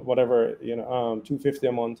 million, whatever, 250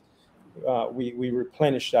 a month, we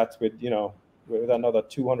replenish that with, with another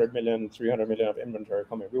 200 million, 300 million of inventory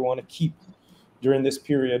coming. We want to keep during this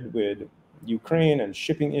period with Ukraine and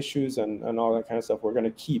shipping issues and all that kind of stuff. We're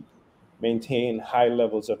going to maintain high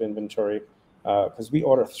levels of inventory because we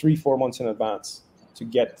order 3-4 months in advance to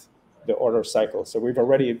get the order cycle. So we've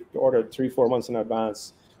already ordered 3-4 months in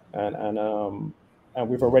advance, and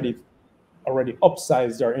we've already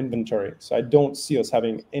upsized our inventory. So I don't see us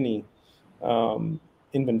having any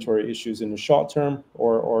inventory issues in the short term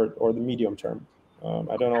or the medium term.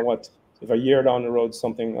 I don't know if a year down the road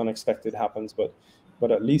something unexpected happens, but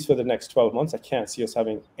at least for the next 12 months, I can't see us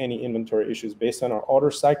having any inventory issues based on our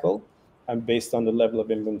order cycle and based on the level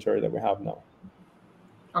of inventory that we have now.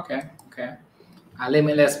 Okay.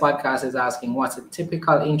 Limitless Podcast is asking, what's a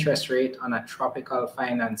typical interest rate on a tropical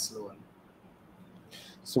finance loan?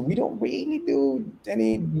 So we don't really do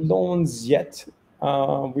any loans yet.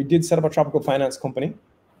 We did set up a tropical finance company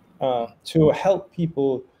to help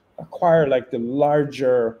people acquire like the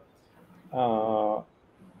larger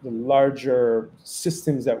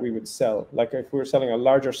systems that we would sell. Like if we were selling a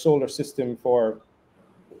larger solar system for,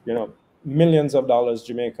 millions of dollars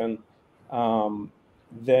Jamaican,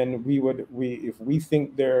 then if we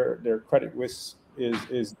think their credit risk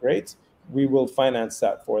is great, we will finance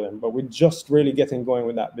that for them. But we're just really getting going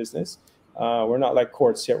with that business. We're not like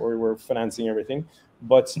Courts yet where we're financing everything,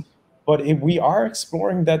 but we are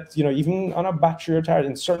exploring that, even on a battery or tire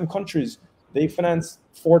in certain countries, they finance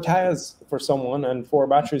 4 tires for someone and 4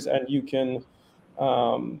 batteries, and you can,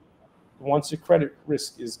 once your credit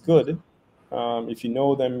risk is good, if you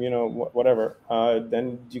know them, whatever,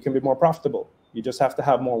 then you can be more profitable. You just have to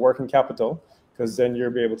have more working capital, because then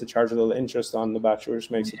you'll be able to charge a little interest on the battery, which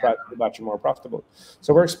makes the battery more profitable.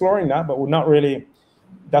 So we're exploring that, but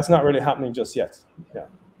that's not really happening just yet. Yeah.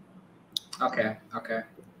 Okay.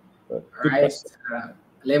 All right.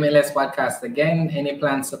 Limitless Podcast again. Any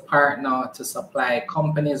plans to partner to supply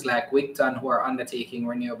companies like Wicton who are undertaking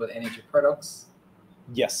renewable energy products?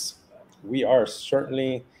 Yes, we are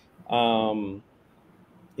certainly in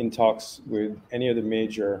talks with any of the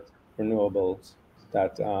major renewables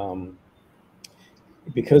that,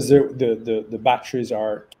 because the batteries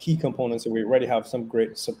are key components, and we already have some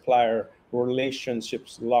great supplier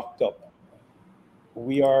relationships locked up.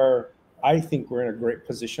 I think we're in a great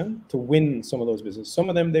position to win some of those businesses. Some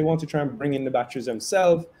of them, they want to try and bring in the batteries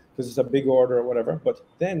themselves because it's a big order or whatever, but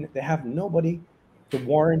then they have nobody to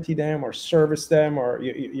warranty them or service them, or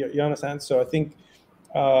you understand? So I think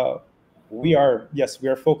we are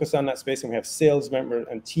focused on that space, and we have sales members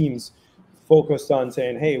and teams focused on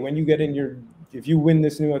saying, hey, when you get in if you win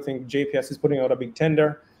this new, I think JPS is putting out a big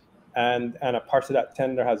tender, and a part of that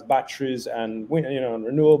tender has batteries and and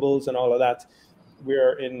renewables and all of that.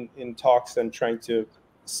 We're in talks and trying to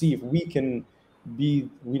see if we can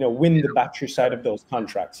win the battery side of those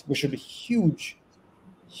contracts, which should be huge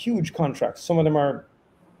contracts. Some of them are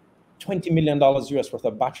 $20 million US worth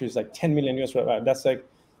of batteries, like 10 million US worth.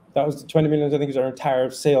 That was 20 million, I think, is our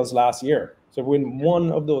entire sales last year. So win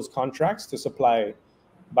one of those contracts to supply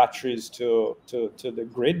batteries to the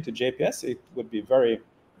grid, to JPS, it would be very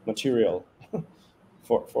material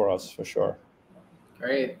for us, for sure.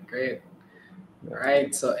 Great. All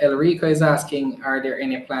right, so Elrico is asking, are there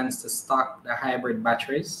any plans to stock the hybrid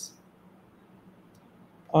batteries?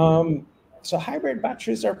 So hybrid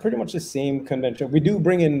batteries are pretty much the same convention. We do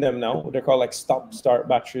bring in them now. They're called like stop-start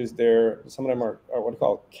batteries. Some of them are what are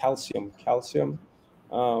called calcium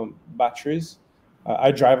batteries. I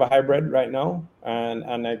drive a hybrid right now, and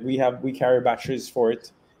we carry batteries for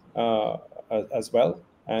it as well.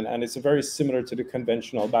 And it's very similar to the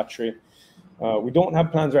conventional battery. We don't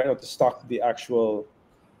have plans right now to stock the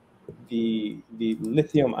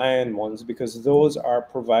lithium ion ones, because those are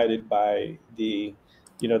provided by the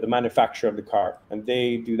manufacturer of the car, and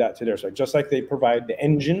they do that to their side. Just like they provide the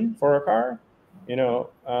engine for a car,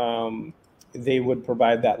 they would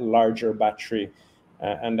provide that larger battery,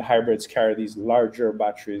 and the hybrids carry these larger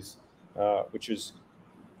batteries, which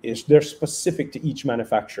they're specific to each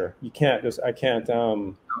manufacturer. I can't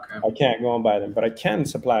go and buy them, but I can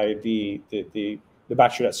supply the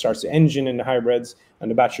battery that starts the engine in the hybrids,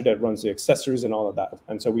 and the battery that runs the accessories and all of that.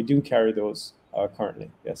 And so we do carry those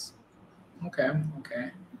currently. Yes. Okay.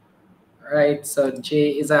 All right. So Jay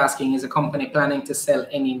is asking, is the company planning to sell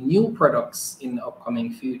any new products in the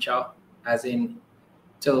upcoming future, as in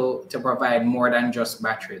to provide more than just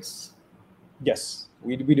batteries? Yes,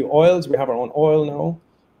 we do oils. We have our own oil now,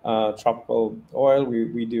 tropical oil.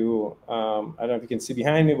 We do, I don't know if you can see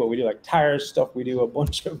behind me, but we do like tire stuff. We do a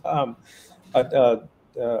bunch of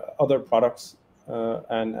other products,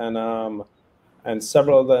 and and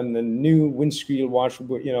several of them the new windscreen wash,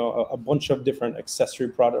 you know, a bunch of different accessory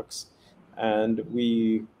products, and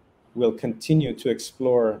we will continue to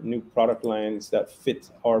explore new product lines that fit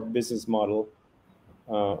our business model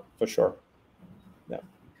for sure. Yeah.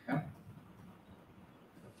 Yeah.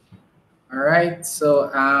 All right. So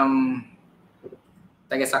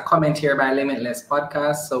I guess a comment here by Limitless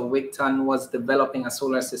Podcast. So Wigton was developing a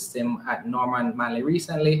solar system at Norman Manley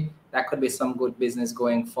recently. That could be some good business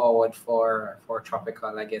going forward for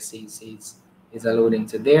Tropical. I guess he's alluding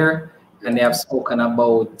to there. And they have spoken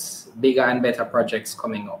about bigger and better projects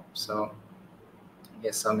coming up. So I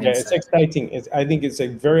guess some insight. It's exciting. I think it's a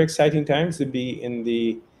very exciting time to be in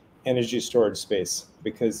the energy storage space,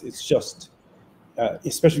 because it's just,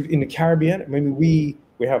 especially in the Caribbean. I mean, we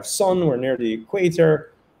have sun, we're near the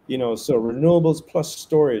equator, you know, so renewables plus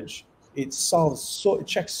storage, it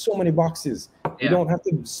checks so many boxes. Yeah. We don't have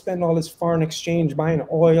to spend all this foreign exchange buying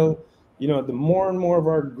oil. You know, the more and more of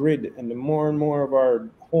our grid and the more and more of our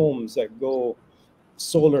homes that go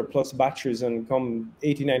solar plus batteries and come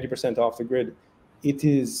 80-90% off the grid,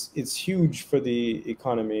 it's huge for the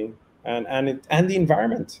economy and the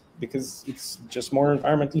environment, because it's just more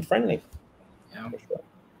environmentally friendly. Yeah. For sure.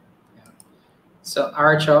 Yeah. So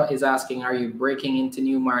Archer is asking, are you breaking into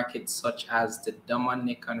new markets such as the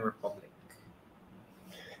Dominican Republic?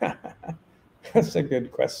 That's a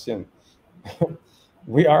good question.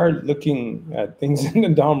 We are looking at things in the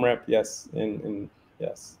Dom Rep, yes.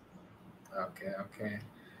 Yes. Okay.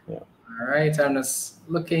 Yeah. All right. I'm just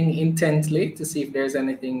looking intently to see if there's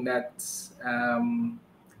anything that I'm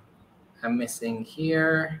missing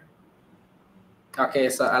here. Okay,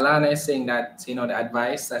 so Alana is saying that, you know, the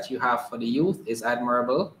advice that you have for the youth is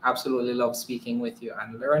admirable. Absolutely love speaking with you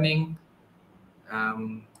and learning.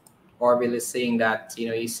 Orville is saying that, you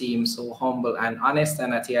know, you seem so humble and honest,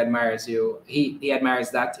 and that he admires you. He admires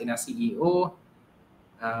that in a CEO.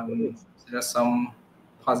 So there's some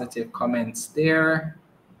positive comments there.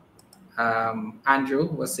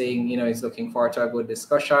 Andrew was saying, you know, he's looking forward to a good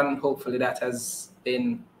discussion. Hopefully that has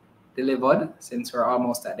been delivered, since we're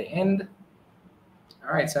almost at the end.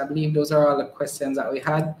 All right, so I believe those are all the questions that we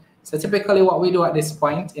had. So typically what we do at this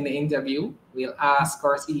point in the interview, we'll ask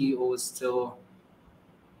our CEOs to,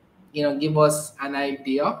 you know, give us an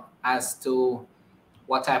idea as to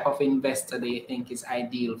what type of investor they think is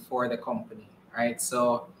ideal for the company, right?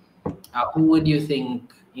 So who would you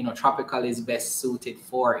think, you know, Tropical is best suited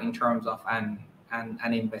for in terms of an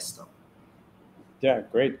investor? Yeah,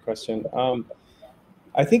 great question.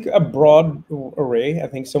 I think a broad array. I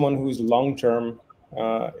think someone who's long-term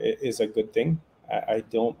is a good thing. I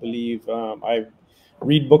don't believe, I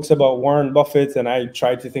read books about Warren Buffett, and I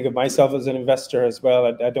try to think of myself as an investor as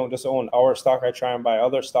well. I don't just own our stock, I try and buy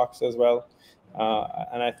other stocks as well.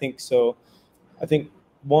 And I think so. I think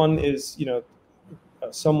one is, you know,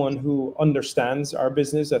 someone who understands our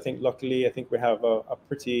business. I think luckily, I think we have a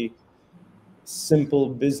pretty simple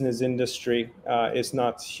business industry. It's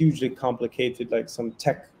not hugely complicated like some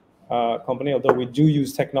tech company, although we do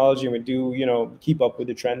use technology and we do, you know, keep up with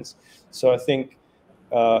the trends. So I think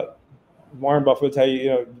Warren Buffett will tell you, you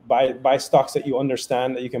know, buy stocks that you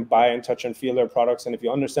understand, that you can buy and touch and feel their products. And if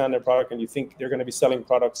you understand their product and you think they're going to be selling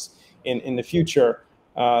products in the future,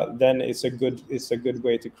 then it's a good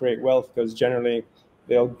way to create wealth, because generally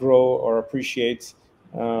they'll grow or appreciate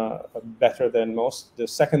better than most. The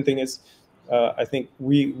second thing is, I think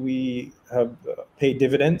we have paid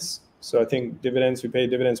dividends. So I think we pay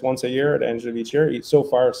dividends once a year at the end of each year. So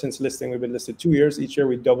far, since listing, we've been listed 2 years. Each year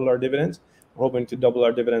we double our dividends. We're hoping to double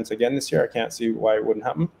our dividends again this year. I can't see why it wouldn't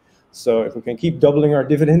happen. So if we can keep doubling our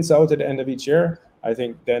dividends out at the end of each year, I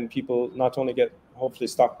think then people not only get hopefully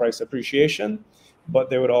stock price appreciation, but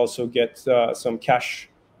they would also get some cash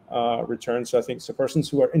returns. So I think so persons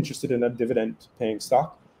who are interested in a dividend paying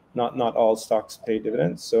stock, not all stocks pay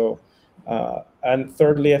dividends. So and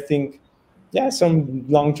thirdly, I think, yeah, some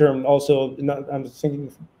long-term also, I'm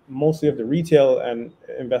thinking mostly of the retail and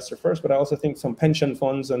investor first, but I also think some pension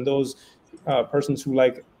funds and those persons who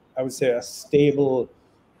like, I would say, a stable,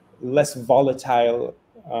 less volatile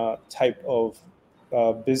type of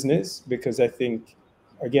business, because I think,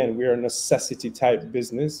 again, we're a necessity type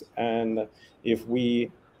business. And if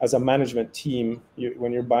we, as a management team,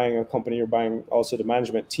 when you're buying a company, you're buying also the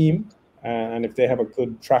management team. And if they have a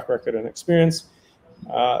good track record and experience,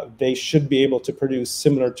 they should be able to produce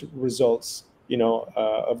similar results, you know,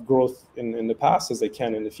 of growth in the past as they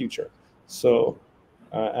can in the future. So,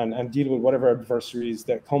 and deal with whatever adversaries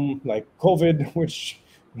that come, like COVID, which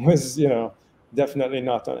was, you know, definitely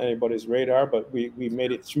not on anybody's radar, but we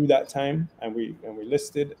made it through that time, and we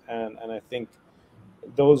listed, and I think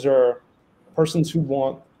those are persons who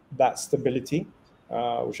want that stability,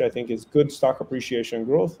 which I think is good stock appreciation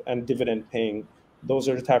growth and dividend paying. Those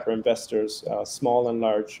are the type of investors, small and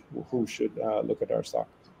large, who should look at our stock.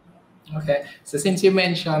 Okay, so since you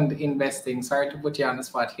mentioned investing, sorry to put you on the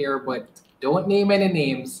spot here, but don't name any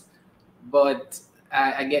names. But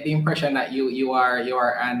I get the impression that you are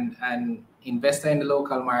an investor in the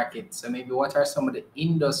local market. So maybe what are some of the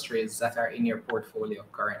industries that are in your portfolio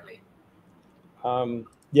currently?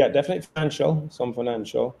 Yeah, definitely financial, some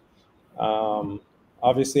financial.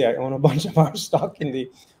 Obviously, I own a bunch of our stock in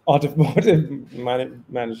the automotive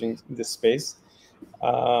managing this space.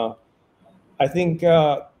 I think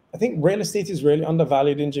real estate is really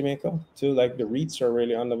undervalued in Jamaica too. Like the REITs are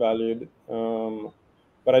really undervalued.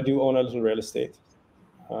 But I do own a little real estate.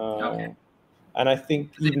 Okay. And I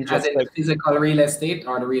think even As just in like physical real estate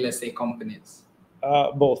or the real estate companies?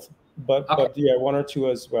 both, but Okay. but yeah, one or two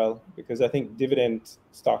as well, because I think dividend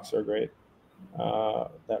stocks are great,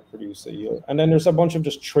 that produce a yield. And then there's a bunch of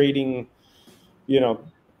just trading,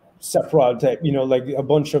 separate type, like a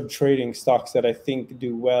bunch of trading stocks that I think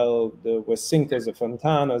do well. The Wesincas, the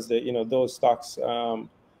Fontanas, those stocks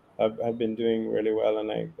have been doing really well,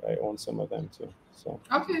 and I own some of them too. So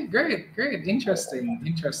Okay, great,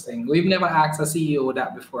 interesting. We've never asked a CEO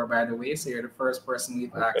that before, by the way. So you're the first person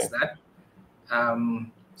we've asked that.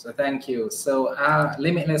 So thank you. So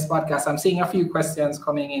Limitless Podcast, I'm seeing a few questions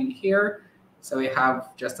coming in here. So we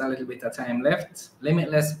have just a little bit of time left.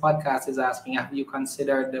 Limitless Podcast is asking, have you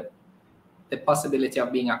considered the possibility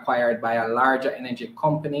of being acquired by a larger energy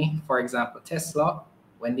company, for example, Tesla,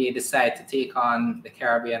 when they decide to take on the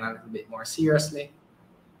Caribbean a little bit more seriously?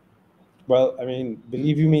 Well, I mean,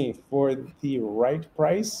 believe you me, for the right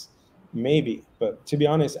price, maybe. But to be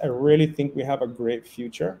honest, I really think we have a great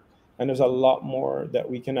future, and there's a lot more that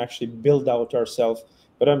we can actually build out ourselves.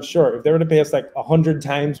 But I'm sure if they were to pay us like 100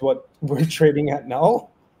 times what we're trading at now,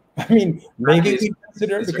 I mean, maybe we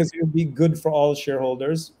consider it, because it would be good for all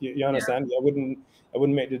shareholders. You understand? Yeah. I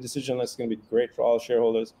wouldn't make the decision unless it's going to be great for all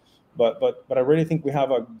shareholders. But I really think we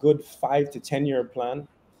have a good 5 to 10 year plan.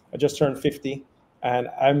 I just turned 50. And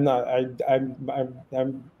I'm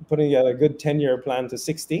putting together a good 10-year plan to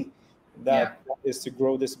 60. That is to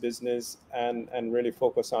grow this business and really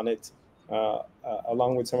focus on it,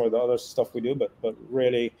 along with some of the other stuff we do. But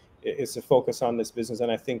really, it's to focus on this business.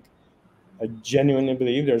 And I genuinely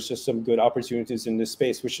believe there's just some good opportunities in this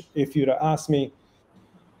space. Which, if you'd have asked me,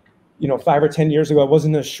 5 or 10 years ago, I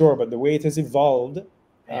wasn't as sure. But the way it has evolved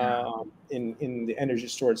in the energy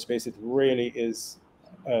storage space, it really is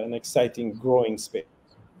an exciting growing space.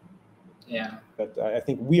 Yeah. But I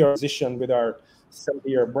think we are positioned with our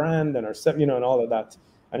 70-year brand and our and all of that.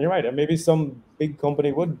 And you're right. And maybe some big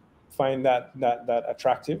company would find that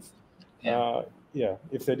attractive. Yeah.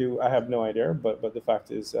 If they do, I have no idea. But the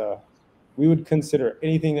fact is, we would consider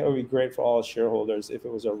anything that would be great for all shareholders if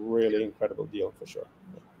it was a really incredible deal, for sure.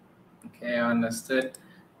 Okay, understood.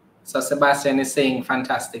 So Sebastian is saying,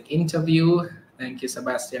 fantastic interview. Thank you,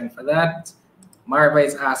 Sebastian, for that. Marva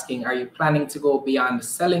is asking, are you planning to go beyond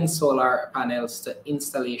selling solar panels to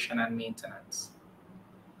installation and maintenance?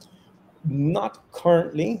 Not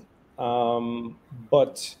currently,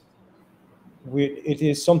 but it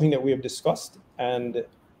is something that we have discussed, and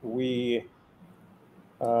we,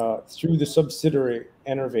 through the subsidiary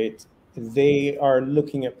ENRVATE, they are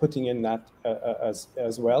looking at putting in that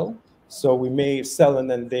as well. So we may sell and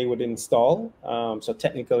then they would install. So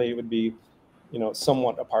technically it would be,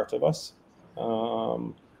 somewhat a part of us.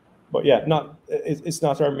 But yeah, it's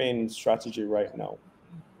not our main strategy right now.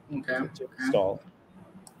 Okay. To install.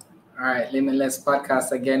 All right, Limitless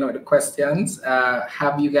Podcast again with the questions.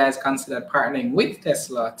 Have you guys considered partnering with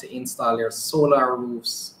Tesla to install your solar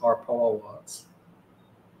roofs or power walls?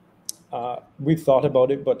 We've thought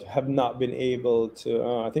about it, but have not been able to.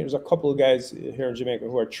 I think there's a couple of guys here in Jamaica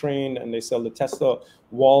who are trained, and they sell the Tesla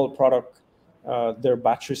wall product, their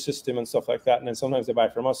battery system and stuff like that. And then sometimes they buy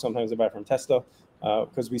from us, sometimes they buy from Tesla,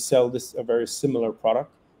 because we sell a very similar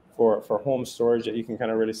product for home storage that you can kind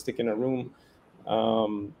of really stick in a room.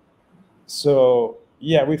 So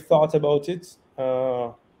yeah, we've thought about it,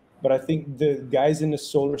 but I think the guys in the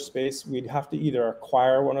solar space, we'd have to either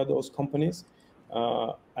acquire one of those companies,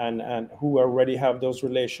 and who already have those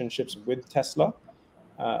relationships with Tesla,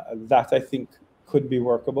 that I think could be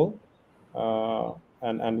workable,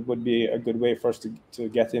 and would be a good way for us to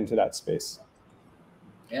get into that space.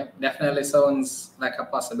 Yeah, definitely sounds like a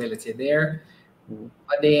possibility there.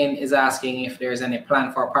 Adane is asking if there's any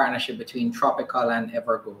plan for a partnership between Tropical and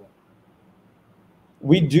Evergo.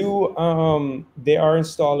 We do. They are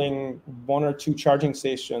installing 1 or 2 charging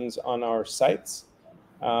stations on our sites.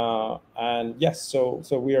 And yes, so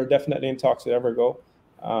we are definitely in talks with Evergo.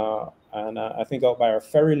 and I think out by our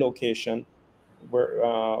ferry location,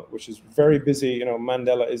 which is very busy. You know,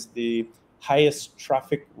 Mandela is the highest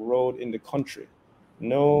traffic road in the country.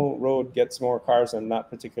 No road gets more cars than that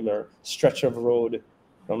particular stretch of road,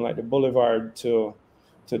 from like the boulevard to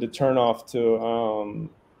the turnoff to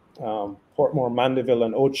Portmore, Mandeville,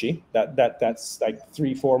 and Ochi. That's like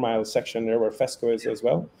 3-4 mile section there where Fesco is as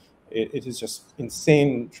well. It is just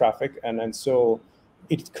insane traffic, and so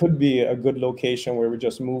it could be a good location where we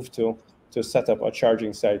just move to set up a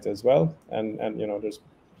charging site as well. And you know, there's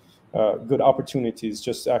good opportunities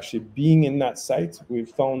just actually being in that site. We've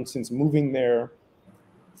found since moving there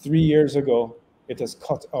 3 years ago, it has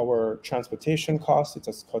cut our transportation costs. It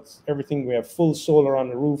has cut everything. We have full solar on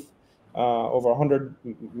the roof, over 100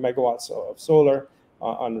 megawatts of solar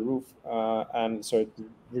on the roof. And so it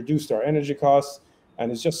reduced our energy costs.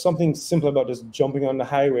 And it's just something simple about just jumping on the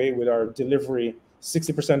highway with our delivery.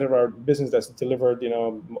 60% of our business that's delivered, you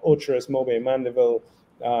know, Otras, Mobe, Mandeville,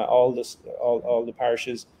 all the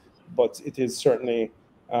parishes. But it is certainly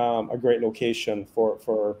a great location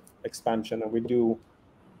for expansion. And we do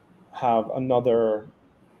have another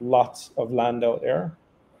lot of land out there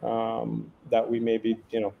that we maybe,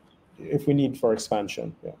 you know, if we need for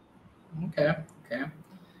expansion. Yeah. Okay.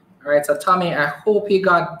 All right. So Tommy, I hope you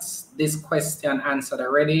got this question answered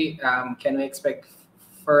already. Can we expect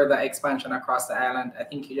further expansion across the island? I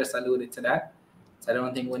think you just alluded to that, so I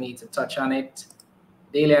don't think we need to touch on it.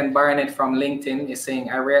 Dalian Barnett from LinkedIn is saying,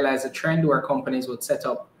 I realize a trend where companies would set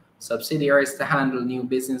up subsidiaries to handle new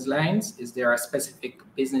business lines. Is there a specific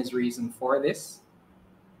business reason for this?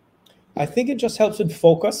 I think it just helps with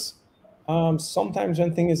focus. Sometimes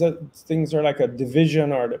when things are like a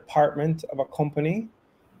division or a department of a company,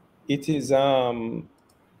 it is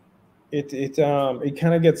it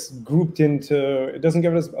kind of gets grouped into, it doesn't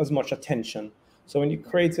give it as much attention. So when you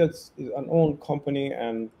create an own company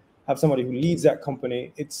and have somebody who leads that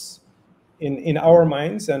company, it's in our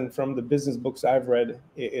minds and from the business books I've read,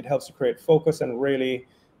 it helps to create focus and really,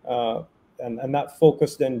 and that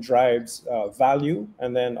focus then drives value.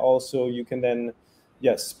 And then also you can then,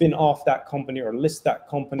 spin off that company or list that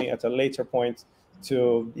company at a later point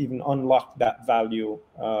to even unlock that value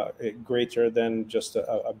greater than just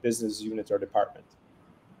a business unit or department.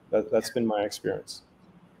 That's been my experience.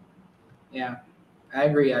 Yeah, I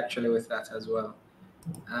agree actually with that as well.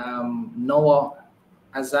 Noah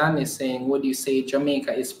Azan is saying, would you say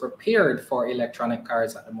Jamaica is prepared for electronic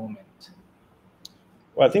cars at the moment?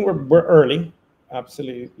 Well, I think we're early,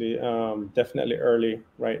 absolutely, definitely early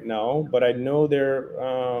right now. But I know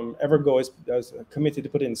Evergo is committed to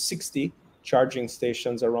put in 60 charging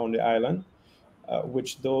stations around the island,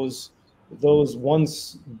 which those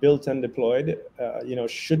once built and deployed,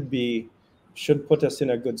 should put us in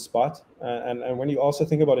a good spot. And when you also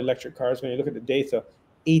think about electric cars, when you look at the data,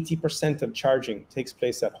 80% of charging takes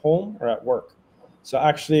place at home or at work. So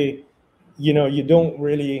actually, you don't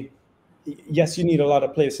really, yes, you need a lot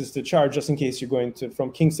of places to charge just in case you're going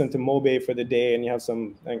from Kingston to Mobe for the day and you have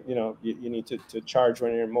some, you need to charge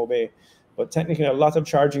when you're in Mobe. But technically, a lot of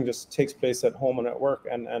charging just takes place at home and at work.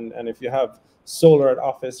 And if you have solar at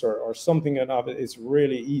office or something at office, it's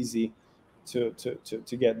really easy to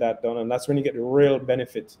get that done. And that's when you get the real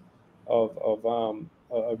benefit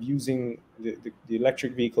of using the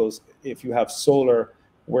electric vehicles if you have solar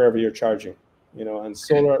wherever you're charging. And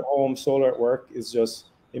solar at home, solar at work is just,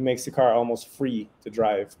 it makes the car almost free to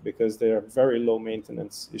drive because they are very low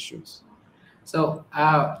maintenance issues. So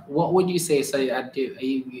what would you say? So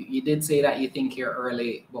you did say that you think you're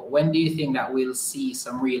early, but when do you think that we'll see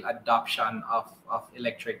some real adoption of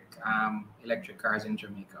electric cars in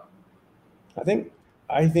Jamaica? I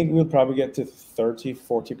think we'll probably get to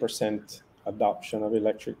 30-40% adoption of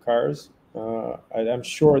electric cars. I'm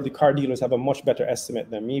sure the car dealers have a much better estimate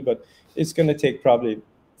than me, but it's going to take probably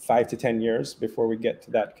 5 to 10 years before we get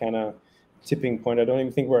to that kind of tipping point. I don't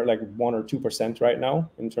even think we're at like 1 or 2% right now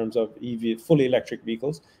in terms of fully electric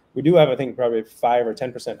vehicles. We do have, I think, probably 5 or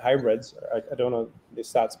 10% hybrids. I don't know the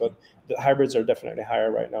stats, but the hybrids are definitely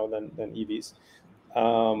higher right now than EVs.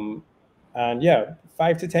 And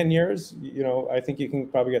 5 to 10 years, I think you can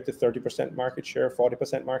probably get to 30% market share,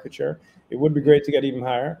 40% market share. It would be great to get even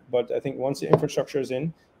higher, but I think once the infrastructure is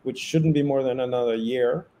in, which shouldn't be more than another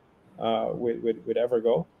year with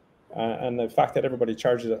Evergo, and the fact that everybody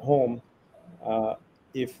charges at home,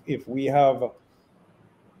 if we have,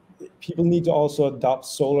 people need to also adopt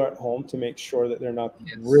solar at home to make sure that they're not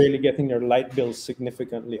really getting their light bills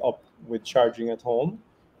significantly up with charging at home.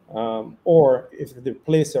 Or if the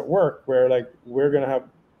place at work where we're going to have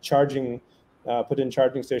put in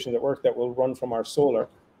charging stations at work that will run from our solar,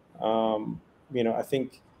 I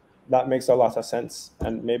think that makes a lot of sense.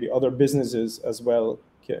 And maybe other businesses as well,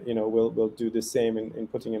 will do the same in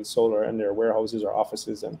putting in solar in their warehouses or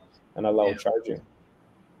offices and allow charging.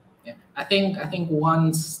 Yeah, I think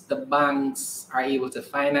once the banks are able to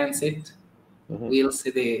finance it, we'll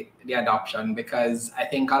see the adoption, because I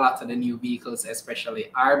think a lot of the new vehicles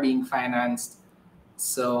especially are being financed.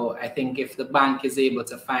 So I think if the bank is able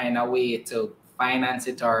to find a way to finance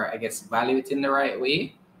it, or I guess value it in the right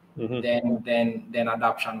way, then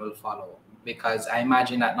adoption will follow. Because I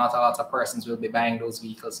imagine that not a lot of persons will be buying those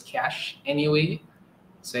vehicles cash anyway.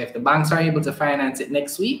 So if the banks are able to finance it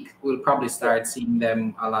next week, we'll probably start seeing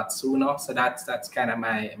them a lot sooner. So that's kind of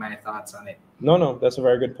my thoughts on it. No, that's a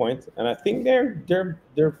very good point. And I think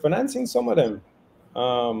they're financing some of them.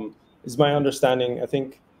 Is my understanding. I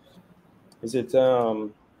think, is it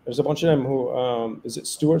there's a bunch of them who is it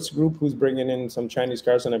Stewart's Group who's bringing in some Chinese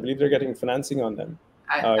cars, and I believe they're getting financing on them.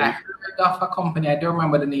 I heard of a company, I don't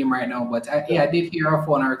remember the name right now, but I did hear of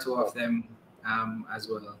one or two of them as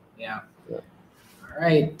well. Yeah. All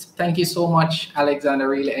right. Thank you so much, Alexander.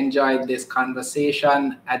 Really enjoyed this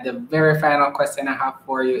conversation. At the very final question I have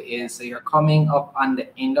for you is, so you're coming up on the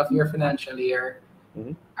end of your financial year.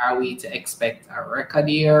 Are we to expect a record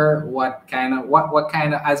year? What kind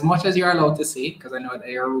of, as much as you're allowed to say, because I know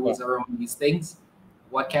there are rules around these things,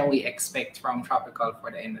 what can we expect from Tropical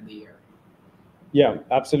for the end of the year? Yeah,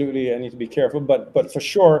 absolutely. I need to be careful, but for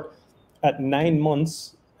sure, at 9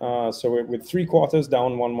 months, so we're with 3 quarters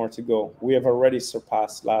down, 1 more to go, we have already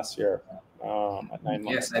surpassed last year at 9 months.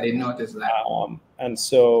 Yes, I did notice that. And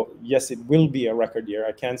so, yes, it will be a record year.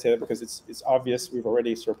 I can't say that because it's obvious we've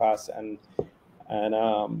already surpassed, and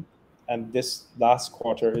this last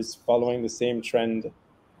quarter is following the same trend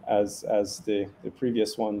as the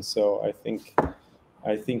previous one. So I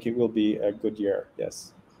think it will be a good year.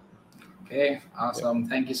 Yes. Okay, awesome.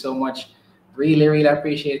 Thank you so much. Really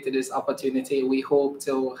appreciated this opportunity. We hope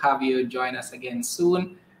to have you join us again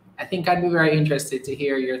soon. I think I'd be very interested to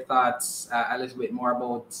hear your thoughts a little bit more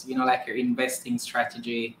about, like your investing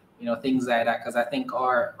strategy, things like that, because I think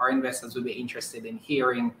our investors will be interested in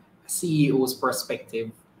hearing a CEO's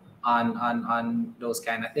perspective on those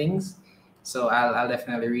kind of things. So I'll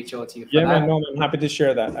definitely reach out to you for that. Man, no, I'm happy to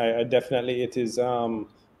share that. I definitely, it is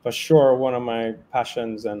for sure one of my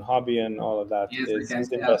passions and hobby and all of that is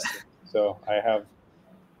investing. So I have,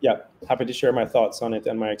 happy to share my thoughts on it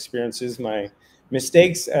and my experiences, my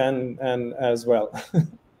mistakes, and as well.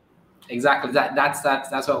 Exactly.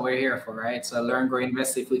 That's what we're here for, right? So learn, grow,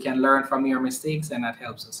 invest. If we can learn from your mistakes, then that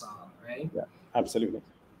helps us all, right? Yeah, absolutely.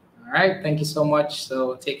 All right. Thank you so much.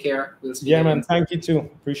 So take care. We'll see you again. Man. Thank you too.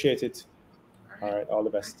 Appreciate it. All right. All the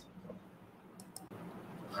best.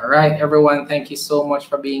 All right, everyone. Thank you so much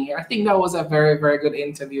for being here. I think that was a very good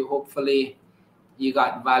interview. Hopefully you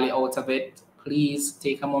got value out of it. Please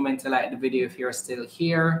take a moment to like the video if you're still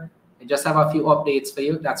here. I just have a few updates for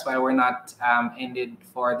you. That's why we're not ended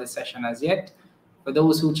for the session as yet. For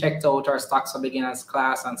those who checked out our Stocks for Beginners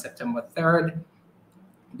class on September 3rd,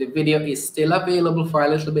 the video is still available for a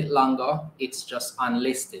little bit longer. It's just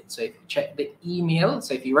unlisted. So if you check the email,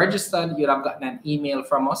 so if you registered, you'll have gotten an email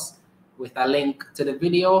from us with a link to the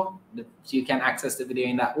video, so you can access the video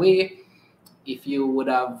in that way. If you would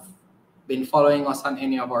have been following us on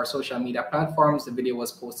any of our social media platforms, the video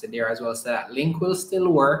was posted there as well. So that link will still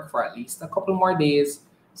work for at least a couple more days.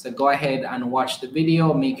 So go ahead and watch the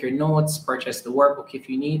video, make your notes, purchase the workbook if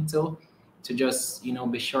you need to just,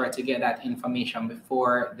 be sure to get that information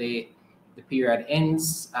before the period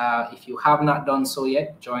ends. If you have not done so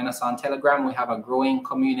yet, join us on Telegram. We have a growing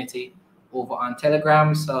community over on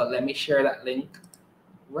Telegram. So let me share that link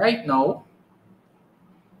right now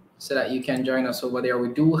so that you can join us over there. We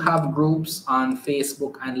do have groups on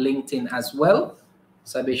Facebook and LinkedIn as well.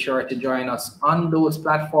 So be sure to join us on those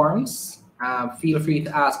platforms. Feel free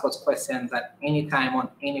to ask us questions at any time on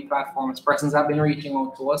any platforms. Persons have been reaching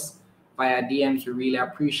out to us via DMs. We really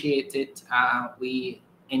appreciate it. We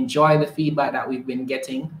enjoy the feedback that we've been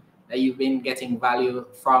getting, that you've been getting value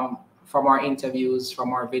from our interviews,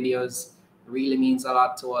 from our videos. It really means a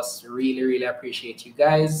lot to us. Really appreciate you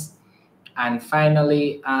guys. And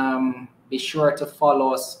finally, be sure to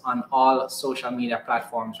follow us on all social media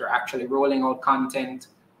platforms. We're actually rolling out content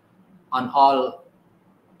on all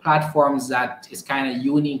platforms that is kind of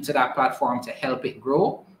unique to that platform to help it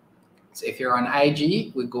grow. So if you're on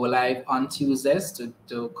IG, we go live on Tuesdays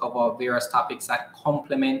to cover various topics that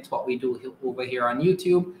complement what we do over here on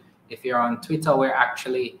YouTube. If you're on Twitter, we're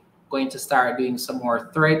actually going to start doing some more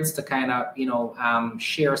threads to kind of,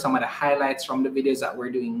 share some of the highlights from the videos that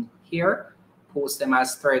we're doing here, post them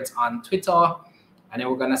as threads on Twitter. And then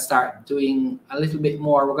we're going to start doing a little bit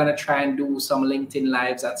more. We're going to try and do some LinkedIn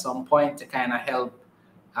lives at some point to kind of help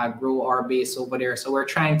grow our base over there. So we're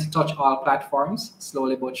trying to touch all platforms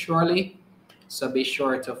slowly but surely. So be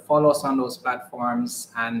sure to follow us on those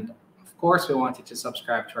platforms. And of course, we want you to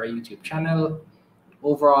subscribe to our YouTube channel.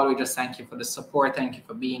 Overall, we just thank you for the support. Thank you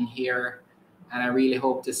for being here. And I really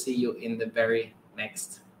hope to see you in the very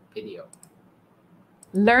next video.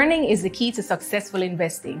 Learning is the key to successful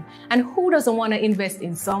investing. And who doesn't want to invest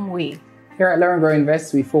in some way? Here at Learn, Grow,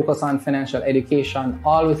 Invest, we focus on financial education,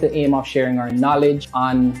 all with the aim of sharing our knowledge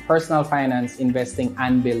on personal finance, investing,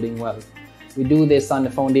 and building wealth. We do this on the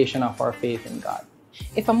foundation of our faith in God.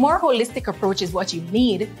 If a more holistic approach is what you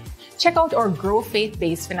need, check out our Grow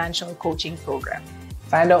Faith-based financial coaching program.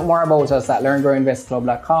 Find out more about us at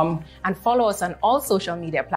learngrowinvestclub.com and follow us on all social media platforms.